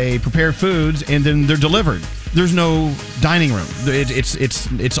and they prepare foods and then they're delivered. There's no dining room.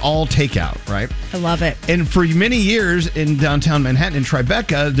 It's all takeout, right? I love it. And for many years in downtown Manhattan, in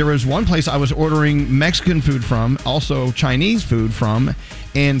Tribeca, there was one place I was ordering Mexican food from, also Chinese food from,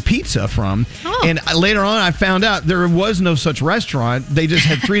 and pizza from. Oh. And later on, I found out there was no such restaurant. They just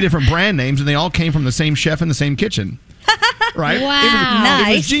had 3 different brand names, and they all came from the same chef in the same kitchen. Right? Wow.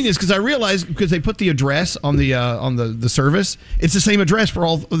 It was genius because I realized because they put the address on the service, it's the same address for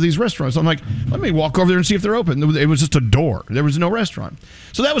all of these restaurants. I'm like, let me walk over there and see if they're open. It was just a door. There was no restaurant.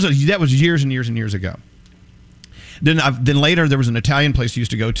 So that was years and years and years ago. Then later there was an Italian place I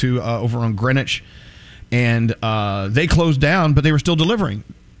used to go to over on Greenwich, and they closed down, but they were still delivering.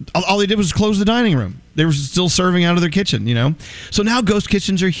 All they did was close the dining room. They were still serving out of their kitchen, you know? So now ghost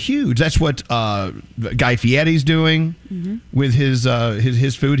kitchens are huge. That's what Guy Fieri's doing with his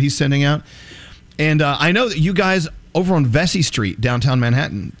food he's sending out. And I know that you guys over on Vesey Street, downtown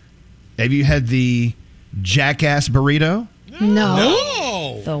Manhattan, have you had the Jackass burrito?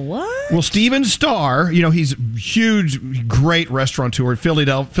 No. The what? Well, Steven Starr, he's huge, great restaurateur.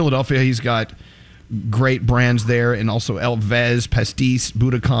 Philadelphia, he's got great brands there, and also Elvez, Pastis,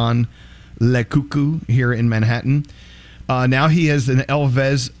 Buddakan, Le Cuckoo here in Manhattan. Now he has an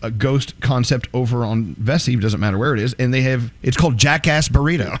Elvez ghost concept over on Vesey, doesn't matter where it is, and it's called Jackass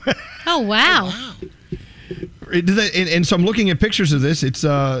Burrito. Oh, wow. And so I'm looking at pictures of this. It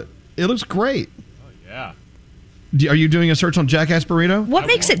looks great. Yeah. Are you doing a search on Jackass Burrito? What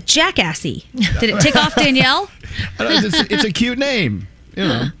makes it jackassy? Did it tick off Danielle? It's a cute name,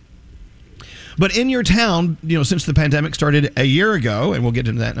 But in your town, since the pandemic started a year ago, and we'll get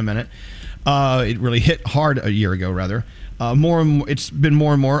into that in a minute, it really hit hard a year ago, rather. More and more, it's been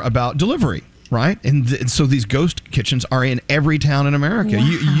more and more about delivery, right? And so these ghost kitchens are in every town in America.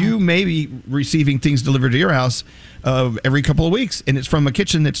 Wow. You may be receiving things delivered to your house every couple of weeks, and it's from a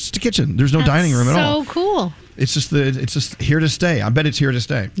kitchen that's just a kitchen. There's no dining room at all. So cool. It's just here to stay. I bet it's here to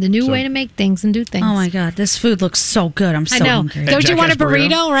stay. The new way to make things and do things. Oh my God, this food looks so good. I'm so I know. hungry. Don't you want a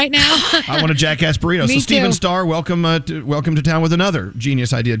burrito right now? I want a Jackass Burrito. Me So Steven too. Starr, welcome to town with another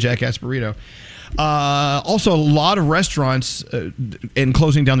genius idea, Jackass Burrito. Also, a lot of restaurants, in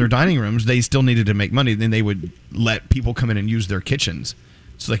closing down their dining rooms, they still needed to make money. Then they would let people come in and use their kitchens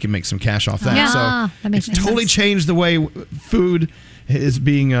so they can make some cash off that. Yeah, So that makes it's totally sense. changed the way food is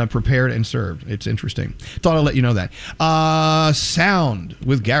being prepared and served. It's interesting. Thought I'd let you know that. Sound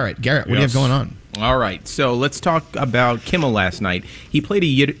with Garrett. Garrett, what do you have going on? All right, so let's talk about Kimmel last night. He played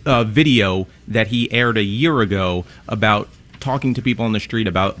a video that he aired a year ago about talking to people on the street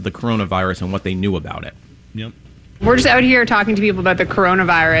about the coronavirus and what they knew about it. Yep. We're just out here talking to people about the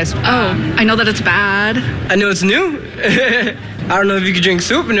coronavirus. Oh, I know that it's bad. I know it's new. I don't know if you could drink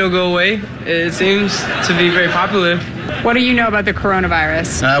soup and it'll go away. It seems to be very popular. What do you know about the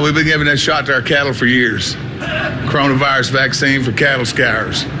coronavirus? We've been giving that shot to our cattle for years. Coronavirus vaccine for cattle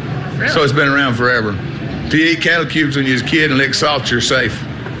scours. So it's been around forever. If you eat cattle cubes when you're a kid and lick salt, you're safe.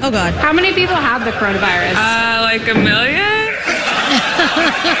 Oh, God. How many people have the coronavirus? Like 1 million?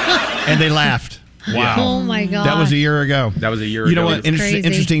 And they laughed. Wow. Oh my God. That was a year ago. That was a year You ago. know what?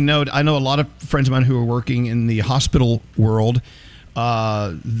 Interesting note. I know a lot of friends of mine who are working in the hospital world.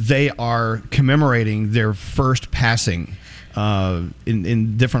 They are commemorating their first passing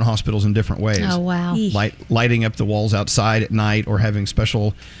in different hospitals in different ways. Oh, wow. Lighting up the walls outside at night, or having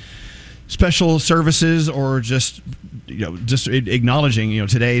special services, or just acknowledging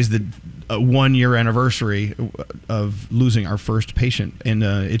today's the 1 year anniversary of losing our first patient, and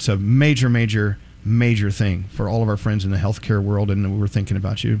it's a major thing for all of our friends in the healthcare world, and we're thinking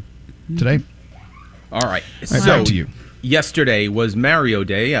about you today. All right. So back to you. Yesterday was Mario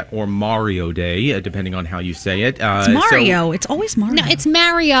Day, or Mario Day, depending on how you say it. It's Mario. It's always Mario. No, it's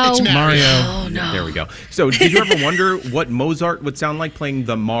Mario. It's Mario. Oh, no. There we go. So did you ever wonder what Mozart would sound like playing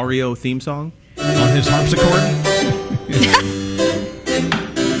the Mario theme song? On his harpsichord?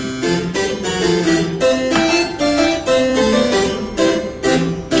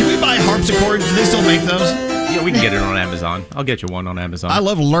 Can we buy harpsichords? Do they still make those? Yeah, we can get it on Amazon. I'll get you one on Amazon. I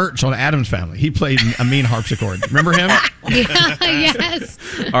love Lurch on Addams Family. He played a mean harpsichord. Remember him? Yes.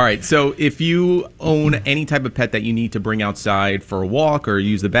 All right, so if you own any type of pet that you need to bring outside for a walk or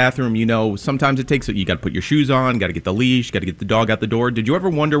use the bathroom, sometimes it takes you got to put your shoes on, got to get the leash, got to get the dog out the door. Did you ever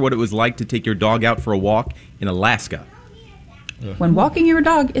wonder what it was like to take your dog out for a walk in Alaska? When walking your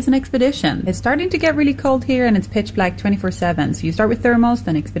dog is an expedition. It's starting to get really cold here and it's pitch black 24/7. So you start with thermals,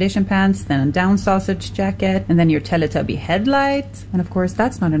 then expedition pants, then a down sausage jacket, and then your Teletubby headlight. And of course,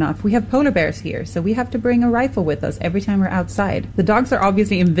 that's not enough. We have polar bears here, so we have to bring a rifle with us every time we're outside. The dogs are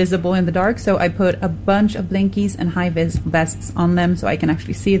obviously invisible in the dark, so I put a bunch of blinkies and high-vis vests on them so I can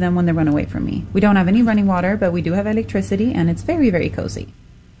actually see them when they run away from me. We don't have any running water, but we do have electricity, and it's very, very cozy.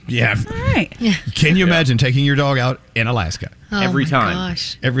 Yeah. All right. Can you imagine taking your dog out in Alaska? Every time.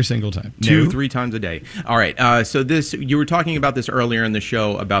 Gosh. Every single time. 2-3 times a day. All right. So you were talking about this earlier in the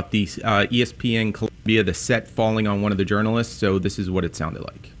show about the ESPN Columbia, the set falling on one of the journalists. So this is what it sounded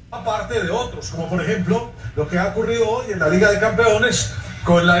like. Aparte de otros, como por ejemplo lo que ha ocurrido hoy en la Liga de Campeones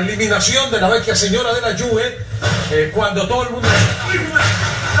con la eliminación de la vecchia señora de la Juve, cuando todo el mundo...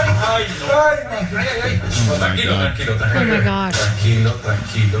 Ay, tranquilo. Oh my gosh. Tranquilo.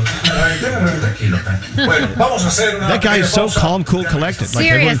 Bueno, vamos a hacer una... That guy is so calm, cool, collected.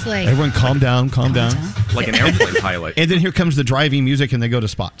 Seriously. Everyone calm down. Like an airplane pilot. And then here comes the driving music, and they go to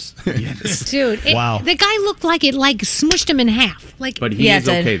spots. Dude, Wow. The guy looked like it smushed him in half. But he is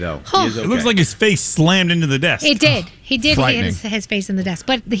okay, though. Oh. He is okay. It looks like his face slammed into the desk. It did. He did hit Frightening. his face in the desk,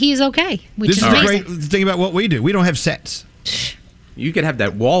 but he is okay, which This is is the amazing. great thing about what we do. We don't have sets. You could have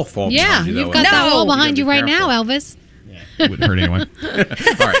that wall fall Yeah, behind you, you've though. got that wall You gotta behind be you right careful. now, Elvis. Wouldn't hurt anyone.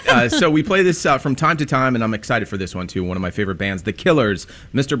 All right. So we play this from time to time, and I'm excited for this one, too. One of my favorite bands, The Killers,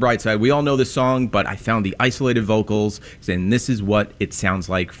 Mr. Brightside. We all know this song, but I found the isolated vocals, and this is what it sounds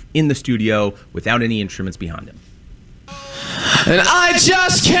like in the studio without any instruments behind him. And I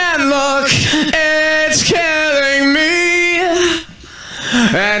just can't look, it's killing me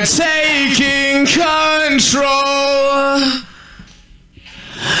and taking control.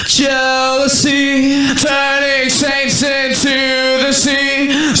 Jealousy, turning saints into the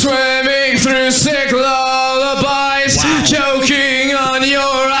sea, swimming through sick lullabies, joking on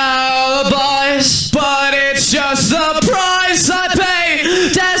your alibis. But it's just the price I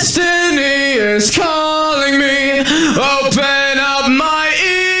pay, destiny is calling me. Open up my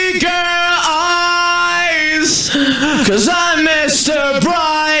eager eyes, 'cause I'm Mr.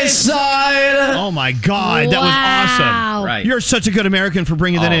 Brightside. Oh my God, that was awesome! Right. You're such a good American for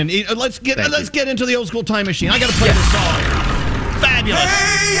bringing that in. Let's get into the old school time machine. I got to play this song. Fabulous.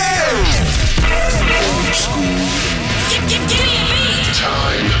 Old school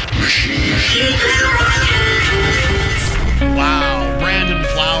time machine. Wow, Brandon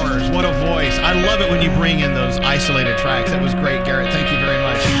Flowers, what a voice! I love it when you bring in those isolated tracks. That was great, Garrett. Thank you very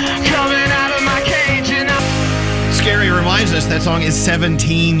much. Coming out of my cage and Scary reminds us that song is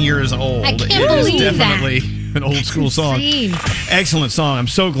 17 years old. I can't It believe is definitely that. an old school song. insane. Excellent song. I'm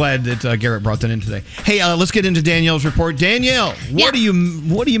so glad that Garrett brought that in today. Hey, let's get into Danielle's report. Danielle, what are you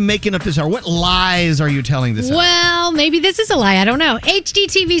making up this hour? What lies are you telling this hour? Well, maybe this is a lie. I don't know.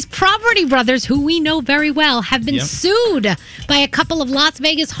 HGTV's Property Brothers, who we know very well, have been sued by a couple of Las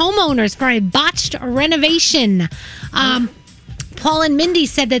Vegas homeowners for a botched renovation. Paul and Mindy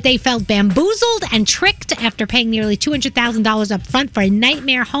said that they felt bamboozled and tricked after paying nearly $200,000 up front for a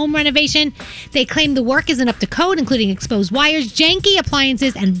nightmare home renovation. They claim the work isn't up to code, including exposed wires, janky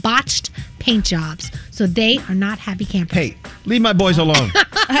appliances, and botched paint jobs. So they are not happy campers. Hey, leave my boys alone.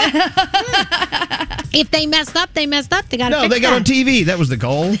 If they messed up, they messed up. They got to No, fix they got that. on TV. That was the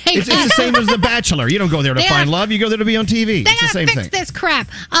goal. It's the same as The Bachelor. You don't go there to They find gotta- love. You go there to be on TV. They It's the got to same fix thing. this crap.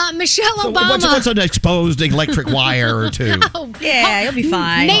 Michelle So Obama. what's an exposed electric wire or two? Yeah, you'll be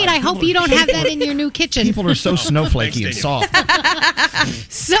fine. Nate, I hope you don't have that in your new kitchen. People are so snowflakey and soft.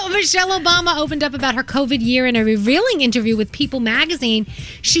 So Michelle Obama opened up about her COVID year in a revealing interview with People magazine.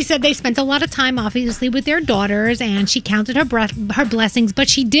 She said they spent a lot of time, obviously, with their daughters, and she counted her blessings. But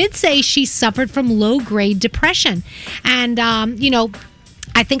she did say she suffered from low-grade depression, and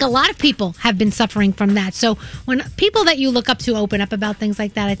I think a lot of people have been suffering from that. So when people that you look up to open up about things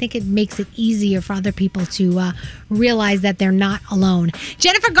like that, I think it makes it easier for other people to realize that they're not alone.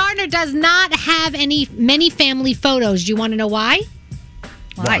 Jennifer Garner does not have many family photos. Do you want to know why?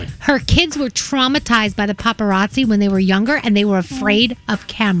 Why? Her kids were traumatized by the paparazzi when they were younger, and they were afraid of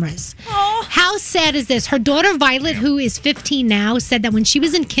cameras. How sad is this? Her daughter Violet, who is 15 now, said that when she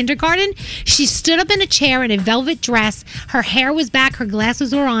was in kindergarten, she stood up in a chair in a velvet dress. Her hair was back, her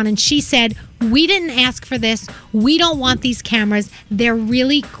glasses were on, and she said, "We didn't ask for this. We don't want these cameras. They're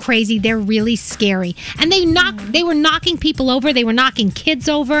really crazy. They're really scary." And they were knocking people over. They were knocking kids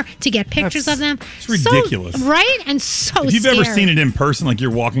over to get pictures of them. It's ridiculous. So, right? And so If you've scary. ever seen it in person, like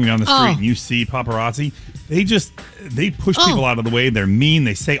you're walking down the street Oh. and you see paparazzi, they push people out of the way. They're mean.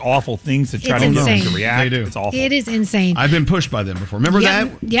 They say awful things to try It's to get them insane. to react. They do. It's awful. It is insane. I've been pushed by them before. Remember Yeah,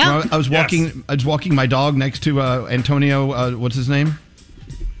 that? yeah. When I was walking. I was walking my dog next to Antonio. What's his name?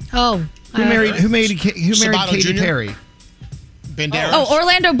 Oh. Who married Katy Sabato Jr.? Perry? Banderas. Oh,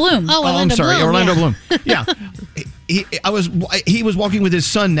 Orlando Bloom. Oh, I'm sorry, Bloom, Orlando yeah. Bloom. Yeah. He was walking with his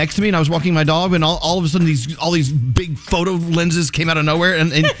son next to me, and I was walking my dog, and all of a sudden all these big photo lenses came out of nowhere,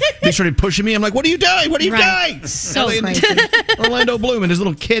 and they started pushing me. I'm like, "What are you doing? What are you doing?" So And crazy. Orlando Bloom and his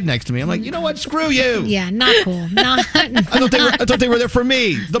little kid next to me. I'm like, you know what? Screw you. Yeah, not cool. Not. I thought they were there for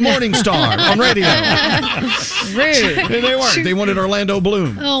me, the Morning Star on radio. Rude. And they weren't. They wanted Orlando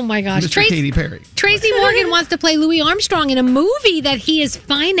Bloom. Oh my gosh. Mr. Katy Perry. Tracy Morgan wants to play Louis Armstrong in a movie that he is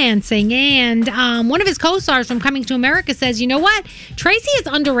financing. And one of his co-stars from Coming to America says, you know what? Tracy is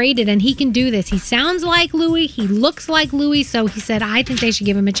underrated and he can do this. He sounds like Louis. He looks like Louis. So he said, I think they should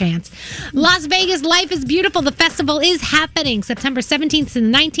give him a chance. Las Vegas Life is Beautiful. The festival is happening September 17th to the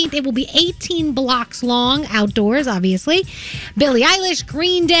 19th. It will be 18 blocks long, outdoors, obviously. Billie Eilish,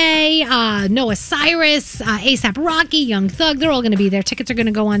 Green Day, Noah Cyrus, A$AP Rocky, Young Thug. They're all going to be there. Tickets are going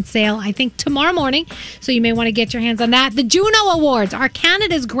to go on sale, I think, tomorrow morning. So you may want to get your hands on that. The Juno Awards are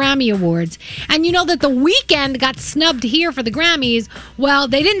Canada's Grammy Awards. And you know that The Weeknd got snubbed here for the Grammys. Well,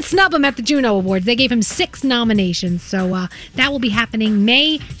 they didn't snub him at the Juno Awards. They gave him 6 nominations. So that will be happening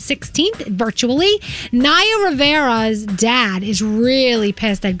May 16th virtually. Naya Rivera's dad is really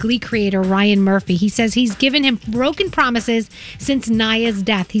pissed at Glee creator Ryan Murphy. He says he's given him broken promises since Naya's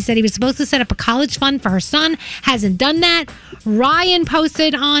death. He said he was supposed to set up a college fund for her son, hasn't done that. Ryan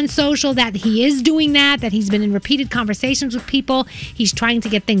posted on social that he is doing that he's been in repeated conversations with people. He's trying to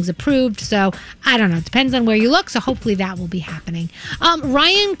get things approved. So I don't know. It depends on where you look. So hopefully that will be happening.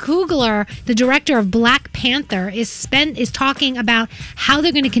 Ryan Coogler, the director of Black Panther, is talking about how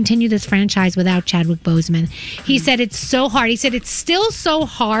they're going to continue this franchise without Chadwick Boseman. He said it's so hard. He said it's still so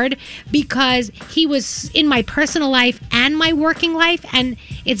hard because he was in my personal life and my working life, and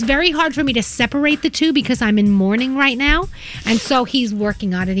it's very hard for me to separate the two because I'm in mourning right now. And so he's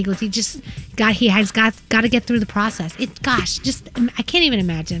working on it. He goes, he has got to get through the process. I can't even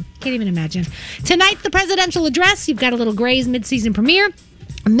imagine. Tonight, the presidential address. You've got a little Grey's mid-season premiere.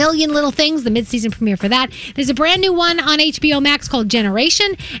 A Million Little Things, the mid-season premiere for that. There's a brand new one on HBO Max called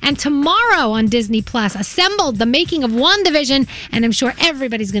Generation. And tomorrow on Disney Plus, Assembled, the making of WandaVision. And I'm sure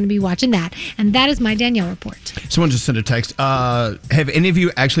everybody's going to be watching that. And that is my Danielle report. Someone just sent a text. Have any of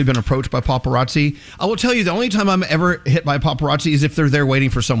you actually been approached by paparazzi? I will tell you, the only time I'm ever hit by paparazzi is if they're there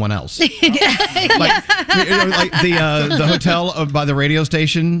waiting for someone else. Like the hotel by the radio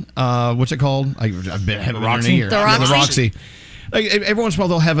station. What's it called? I've been having Roxy? it here. The Yeah, Roxy. Like, every once in a while,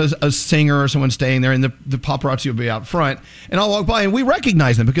 they'll have a singer or someone staying there, and the paparazzi will be out front. And I'll walk by, and we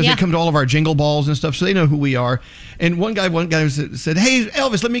recognize them because they come to all of our jingle balls and stuff, so they know who we are. And one guy said, "Hey,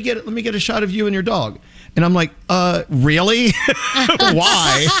 Elvis, let me get a shot of you and your dog." And I'm like, really?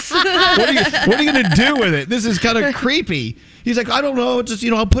 Why? What are you going to do with it? This is kind of creepy. He's like, I don't know. Just,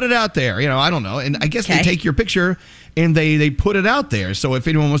 I'll put it out there. I don't know. And I guess they take your picture and they put it out there. So if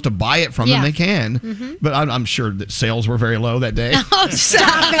anyone wants to buy it from them, they can. Mm-hmm. But I'm sure that sales were very low that day. Oh,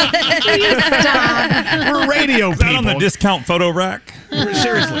 stop it. Stop. We're radio Is that people. on the discount photo rack?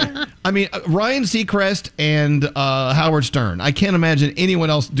 Seriously. I mean, Ryan Seacrest and Howard Stern. I can't imagine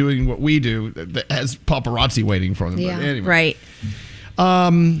anyone else doing what we do that has paparazzi waiting for them. Yeah. But anyway.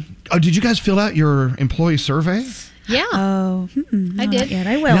 Right. Did you guys fill out your employee survey? Yeah. Oh, I did. Yet.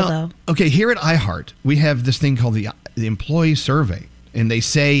 I will, though. Okay, here at iHeart, we have this thing called the employee survey, and they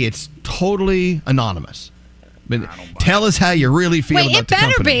say it's totally anonymous. But tell us how you really feel about the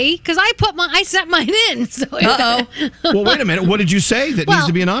company. It better be, because I sent mine in. So Well, wait a minute. What did you say that needs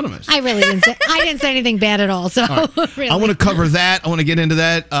to be anonymous? I really didn't say anything bad at all. So really. I want to cover that. I want to get into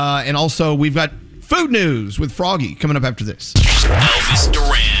that. And also, we've got food news with Froggy coming up after this. Elvis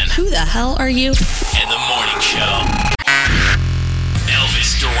Duran Who the hell are you? and the Morning Show.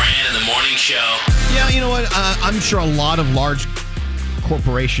 Elvis Duran and the Morning Show. Yeah, you know what? I'm sure a lot of large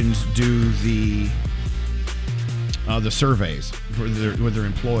corporations do the surveys with their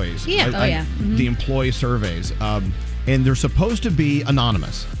employees. Yeah. The employee surveys. And they're supposed to be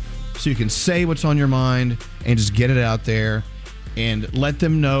anonymous. So you can say what's on your mind and just get it out there and let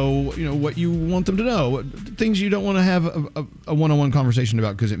them know, what you want them to know. Things you don't want to have a one-on-one conversation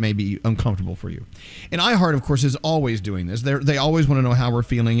about because it may be uncomfortable for you. And iHeart, of course, is always doing this. They always want to know how we're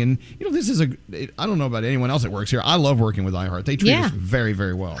feeling. And, this is I don't know about anyone else that works here. I love working with iHeart. They treat us very,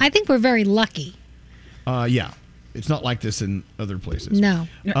 very well. I think we're very lucky. Yeah. It's not like this in other places. No.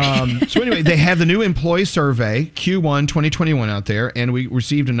 So anyway, they have the new employee survey, Q1 2021 out there. And we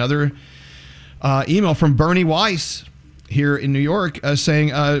received another email from Bernie Weiss here in New York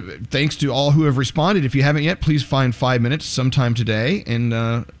saying, thanks to all who have responded. If you haven't yet, please find 5 minutes sometime today and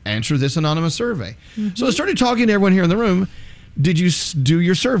answer this anonymous survey. Mm-hmm. So I started talking to everyone here in the room. Did you do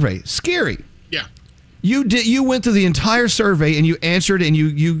your survey? Scary. Yeah. You went through the entire survey and you answered and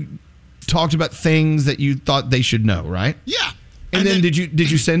you talked about things that you thought they should know, right? Yeah. And then did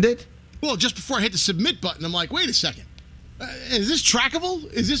you send it? Well, just before I hit the submit button, I'm like, wait a second. Is this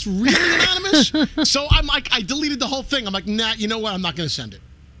trackable? Is this really anonymous? So I'm like, I deleted the whole thing. I'm like, nah, you know what? I'm not going to send it.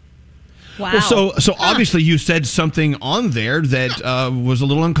 Wow. Well, so obviously you said something on there that was a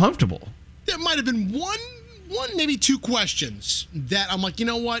little uncomfortable. There might have been one, maybe two questions that I'm like, you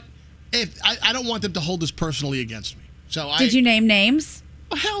know what? If I don't want them to hold this personally against me. So Did you name names?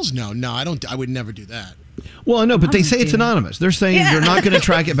 Oh, hell's no. No, I don't. I would never do that. Well, no, but they say it's anonymous. They're saying they're not going to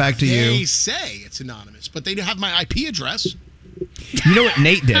track it back to you. They say it's anonymous, but they have my IP address. You know what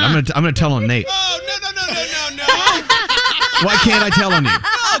Nate did? I'm gonna tell on Nate. Oh, no. Why can't I tell on you? No,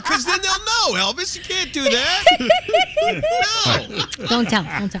 because then they'll know, Elvis. You can't do that. No. Don't tell.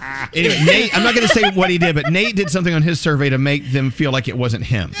 Anyway, Nate, I'm not going to say what he did, but Nate did something on his survey to make them feel like it wasn't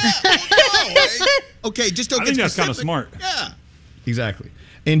him. Okay, just don't I get think that's kind of specific. smart. Yeah. Exactly.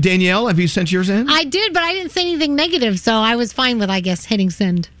 And Danielle, have you sent yours in? I did, but I didn't say anything negative, so I was fine with, I guess, hitting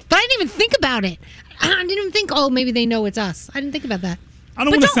send. But I didn't even think about it. I didn't even think, maybe they know it's us. I didn't think about that. I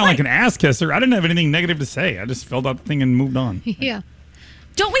don't want to sound like an ass kisser. I didn't have anything negative to say. I just filled out the thing and moved on. Yeah.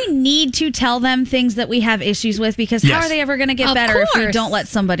 Don't we need to tell them things that we have issues with? Because how Yes. are they ever going to get Of better if we course. don't let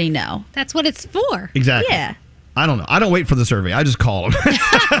somebody know? That's what it's for. Exactly. Yeah. I don't know. I don't wait for the survey. I just call them.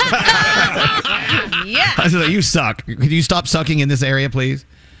 Yeah. I said, you suck. Could you stop sucking in this area, please?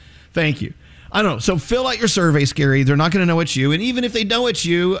 Thank you. I don't know. So fill out your survey, Scary. They're not going to know it's you. And even if they know it's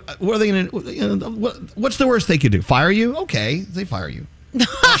you, what are they going to? What's the worst they could do? Fire you? Okay, they fire you.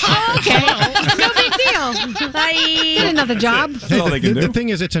 Okay. No big deal. Bye. Get another job. Hey, the thing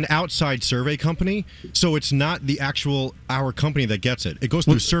is, it's an outside survey company, so it's not the actual our company that gets it. It goes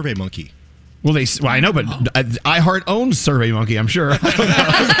through SurveyMonkey. Well, I know, but iHeart owns SurveyMonkey, I'm sure.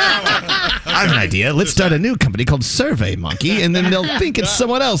 I have an idea. Let's start a new company called SurveyMonkey, and then they'll think it's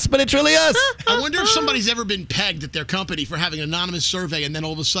someone else, but it's really us. I wonder if somebody's ever been pegged at their company for having an anonymous survey, and then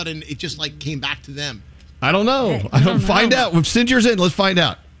all of a sudden it just came back to them. I don't know. I don't find out. We've sent yours in. Let's find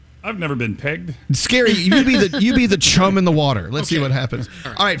out. I've never been pegged. Scary. You be the chum in the water. Let's see what happens.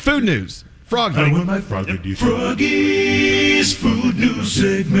 All right, food news. Froggy. I want my Froggy. Froggy's food news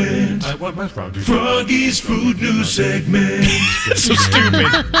segment. I want my Froggy. Froggy's food news segment. So stupid.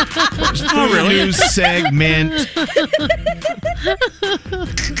 Food news segment.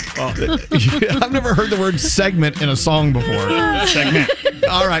 I've never heard the word segment in a song before. Segment.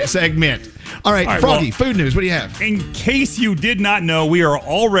 All right, segment. All right, Froggy, food news. What do you have? In case you did not know, we are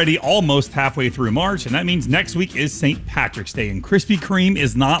already almost halfway through March, and that means next week is St. Patrick's Day, and Krispy Kreme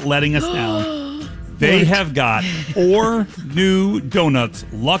is not letting us down. They have got 4 new donuts,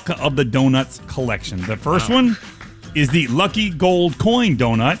 Luck of the Donuts collection. The first one is the Lucky Gold Coin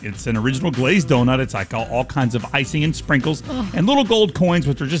Donut. It's an original glazed donut. It's like all kinds of icing and sprinkles and little gold coins,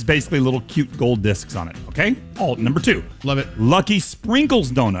 which are just basically little cute gold discs on it. Okay? Number 2. Love it. Lucky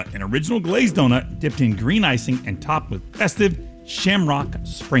Sprinkles Donut, an original glazed donut dipped in green icing and topped with festive shamrock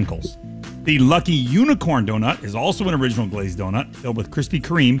sprinkles. The Lucky Unicorn Donut is also an original glazed donut filled with Krispy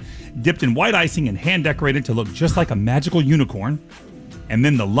Kreme, dipped in white icing and hand decorated to look just like a magical unicorn. And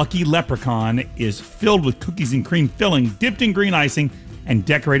then the Lucky Leprechaun is filled with cookies and cream filling, dipped in green icing, and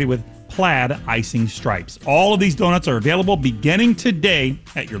decorated with plaid icing stripes. All of these donuts are available beginning today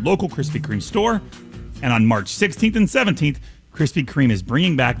at your local Krispy Kreme store. And on March 16th and 17th, Krispy Kreme is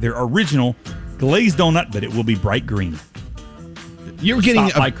bringing back their original glazed donut, but it will be bright green. You're getting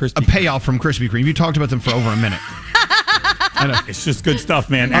a payoff from Krispy Kreme. You talked about them for over a minute. I know. It's just good stuff,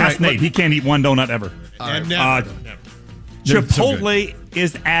 man. Ask Nate. He can't eat one donut ever. Never. Chipotle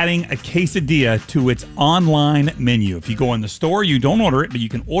is adding a quesadilla to its online menu. If you go in the store, you don't order it, but you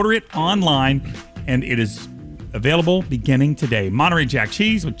can order it online, and it is available beginning today. Monterey Jack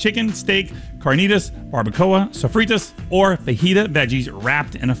cheese with chicken, steak, carnitas, barbacoa, sofritas, or fajita veggies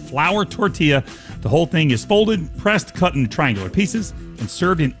wrapped in a flour tortilla. The whole thing is folded, pressed, cut into triangular pieces, and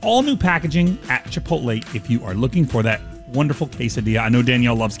served in all new packaging at Chipotle if you are looking for that wonderful quesadilla. I know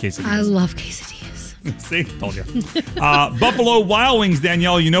Danielle loves quesadillas. I love quesadillas. See, told you. Buffalo Wild Wings,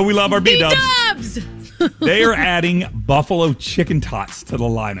 Danielle. You know we love our B-dubs. They are adding buffalo chicken tots to the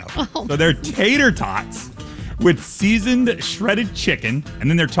lineup. So they're tater tots with seasoned shredded chicken, and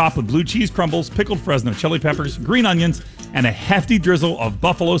then they're topped with blue cheese crumbles, pickled Fresno chili peppers, green onions, and a hefty drizzle of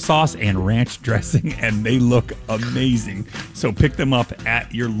buffalo sauce and ranch dressing, and they look amazing. So pick them up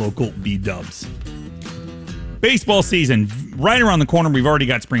at your local B-dubs. Baseball season right around the corner. We've already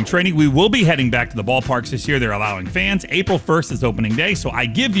got spring training. We will be heading back to the ballparks this year. They're allowing fans. April 1st is opening day. So I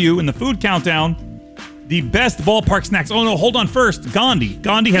give you, in the food countdown, the best ballpark snacks. Oh, no, hold on first. Gandhi.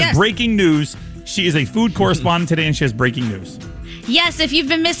 Gandhi has breaking news. She is a food correspondent today, and she has breaking news. Yes, if you've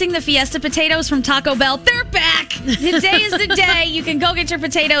been missing the Fiesta potatoes from Taco Bell, they're back. Today is the day. You can go get your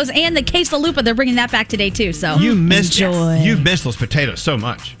potatoes and the quesalupa. They're bringing that back today, too. So you missed those potatoes so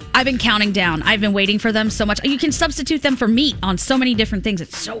much. I've been counting down. I've been waiting for them so much. You can substitute them for meat on so many different things.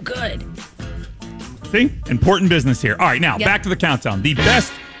 It's so good. See? Important business here. All right, now, back to the countdown. The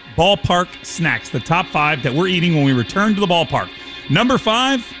best ballpark snacks, the top 5 that we're eating when we return to the ballpark. Number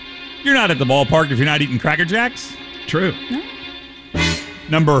 5, you're not at the ballpark if you're not eating Cracker Jacks. True. No.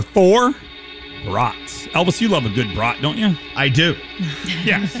 Number 4, brats. Elvis, you love a good brat, don't you? I do.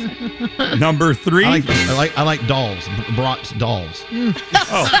 Yes. Number 3. I like dolls. Brats dolls.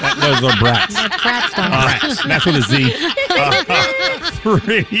 Oh, those are brats. Brats dolls. That's with a Z.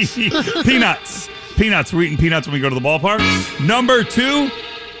 3, peanuts. Peanuts. We're eating peanuts when we go to the ballpark. Number 2,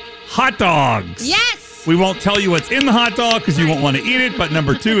 hot dogs. Yes. We won't tell you what's in the hot dog because you won't want to eat it, but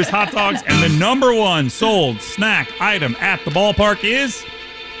number 2 is hot dogs. And the number 1 sold snack item at the ballpark is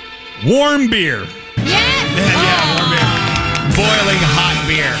Warm beer. Boiling hot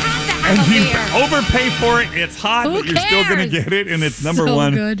beer. And you overpay for it. It's hot, but you're still going to get it. And it's number So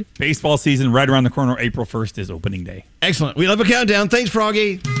one. good. Baseball season right around the corner. April 1st is opening day. Excellent. We love a countdown. Thanks,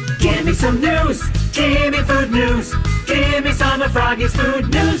 Froggy. Give me some news. Give me food news. Give me some of Froggy's food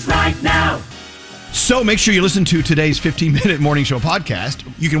news right now. So make sure you listen to today's 15-minute morning show podcast.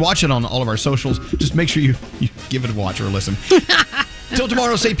 You can watch it on all of our socials. Just make sure you give it a watch or a listen. Till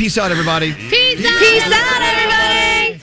tomorrow, say peace out, everybody. Peace out. Peace out, everybody.